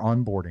training and their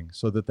onboarding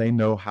so that they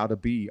know how to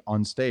be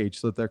on stage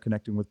so that they're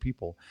connecting with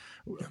people.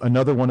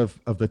 Another one of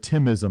the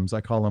Timisms,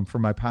 I call them, for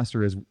my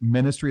pastor is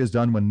ministry is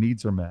done when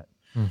needs are met.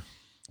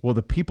 Well,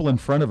 the people in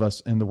front of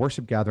us in the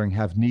worship gathering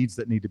have needs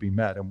that need to be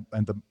met.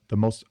 And the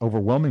most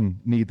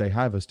overwhelming need they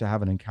have is to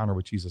have an encounter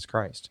with Jesus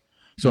Christ.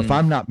 So if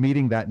I'm not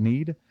meeting that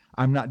need,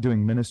 I'm not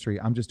doing ministry.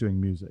 I'm just doing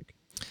music.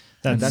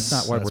 That's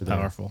not why we're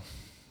powerful.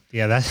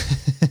 There. Yeah,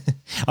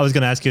 I was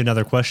going to ask you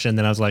another question,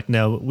 then I was like,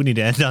 no, we need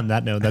to end on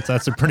that note.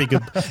 That's a pretty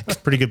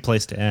good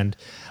place to end.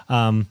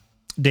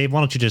 Dave,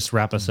 why don't you just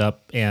wrap us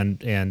up?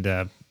 And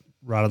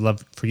Rod, I'd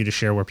love for you to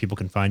share where people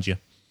can find you.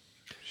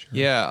 Sure.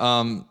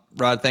 Yeah,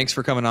 Rod, thanks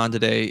for coming on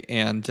today,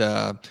 and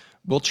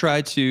we'll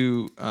try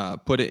to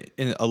put it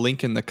in a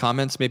link in the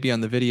comments, maybe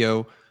on the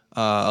video.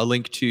 A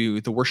link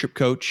to the worship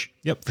coach.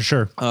 Yep, for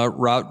sure.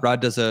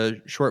 Rod does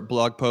a short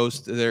blog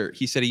post there.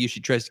 He said he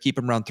usually tries to keep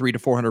them around 300 to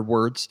 400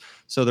 words,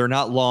 so they're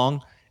not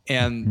long.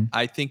 And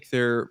I think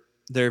they're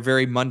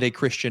very Monday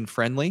Christian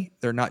friendly.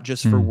 They're not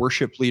just for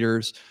worship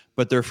leaders,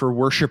 but they're for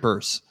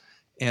worshipers.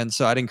 And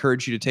so I'd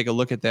encourage you to take a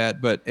look at that.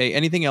 But hey,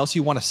 anything else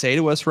you want to say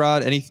to us,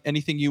 Rod?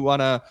 Anything you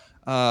want to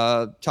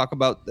talk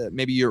about?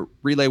 Maybe your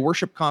Relay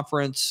Worship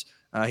Conference.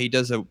 He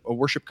does a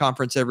worship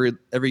conference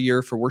every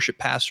year for worship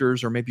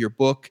pastors, or maybe your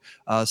book,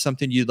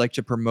 something you'd like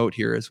to promote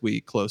here as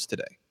we close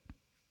today.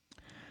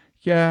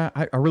 Yeah,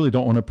 I really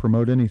don't want to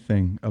promote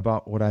anything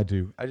about what I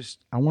do.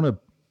 I want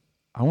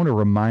to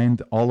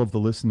remind all of the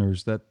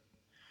listeners that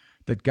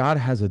God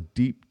has a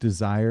deep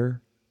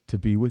desire to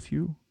be with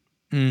you.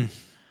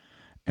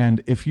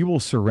 And if you will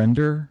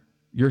surrender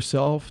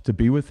yourself to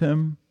be with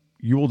him,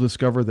 you will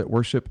discover that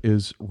worship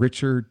is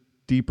richer,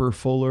 deeper,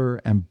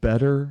 fuller, and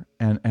better,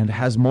 and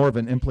has more of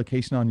an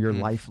implication on your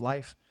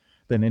life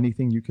than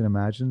anything you can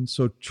imagine.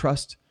 So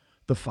trust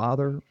the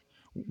Father.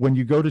 When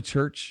you go to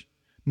church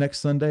next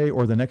Sunday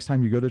or the next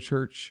time you go to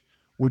church,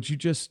 would you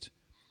just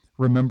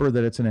remember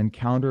that it's an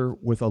encounter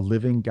with a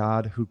living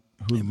God who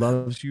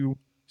loves you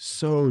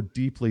so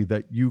deeply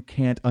that you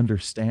can't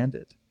understand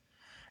it,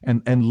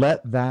 and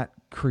let that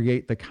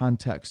create the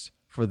context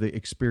for the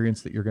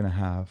experience that you're going to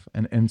have.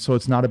 And so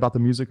it's not about the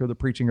music or the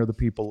preaching or the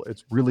people.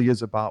 It really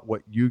is about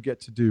what you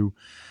get to do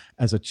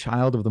as a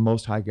child of the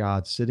Most High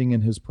God, sitting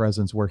in his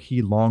presence where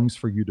he longs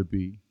for you to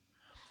be.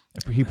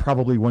 He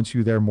probably wants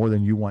you there more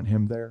than you want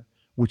him there,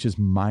 which is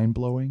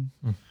mind-blowing.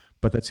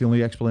 But that's the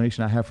only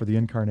explanation I have for the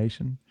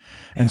incarnation.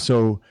 And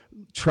so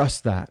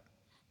trust that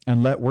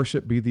and let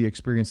worship be the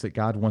experience that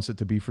God wants it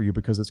to be for you,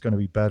 because it's going to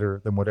be better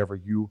than whatever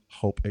you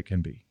hope it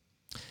can be.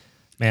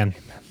 Man,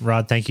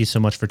 Rod, thank you so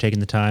much for taking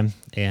the time.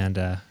 And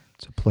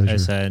it's a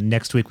pleasure.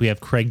 Next week we have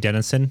Craig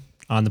Dennison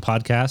on the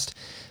podcast.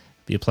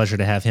 Be a pleasure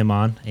to have him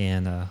on.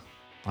 And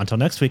until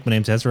next week, my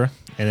name's Ezra,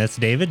 and that's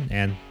David.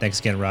 And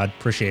thanks again, Rod.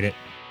 Appreciate it.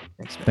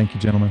 Thanks, man. Thank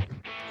you, gentlemen.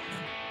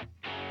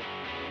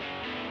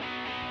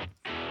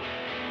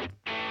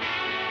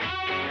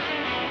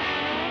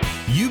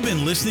 You've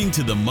been listening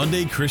to the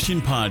Monday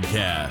Christian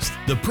Podcast,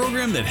 the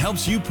program that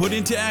helps you put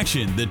into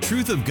action the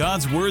truth of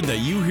God's Word that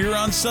you hear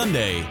on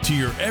Sunday to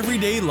your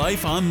everyday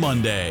life on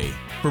Monday.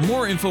 For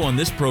more info on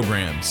this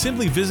program,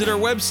 simply visit our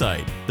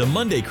website,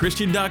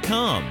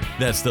 themondaychristian.com.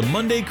 That's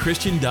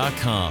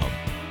themondaychristian.com.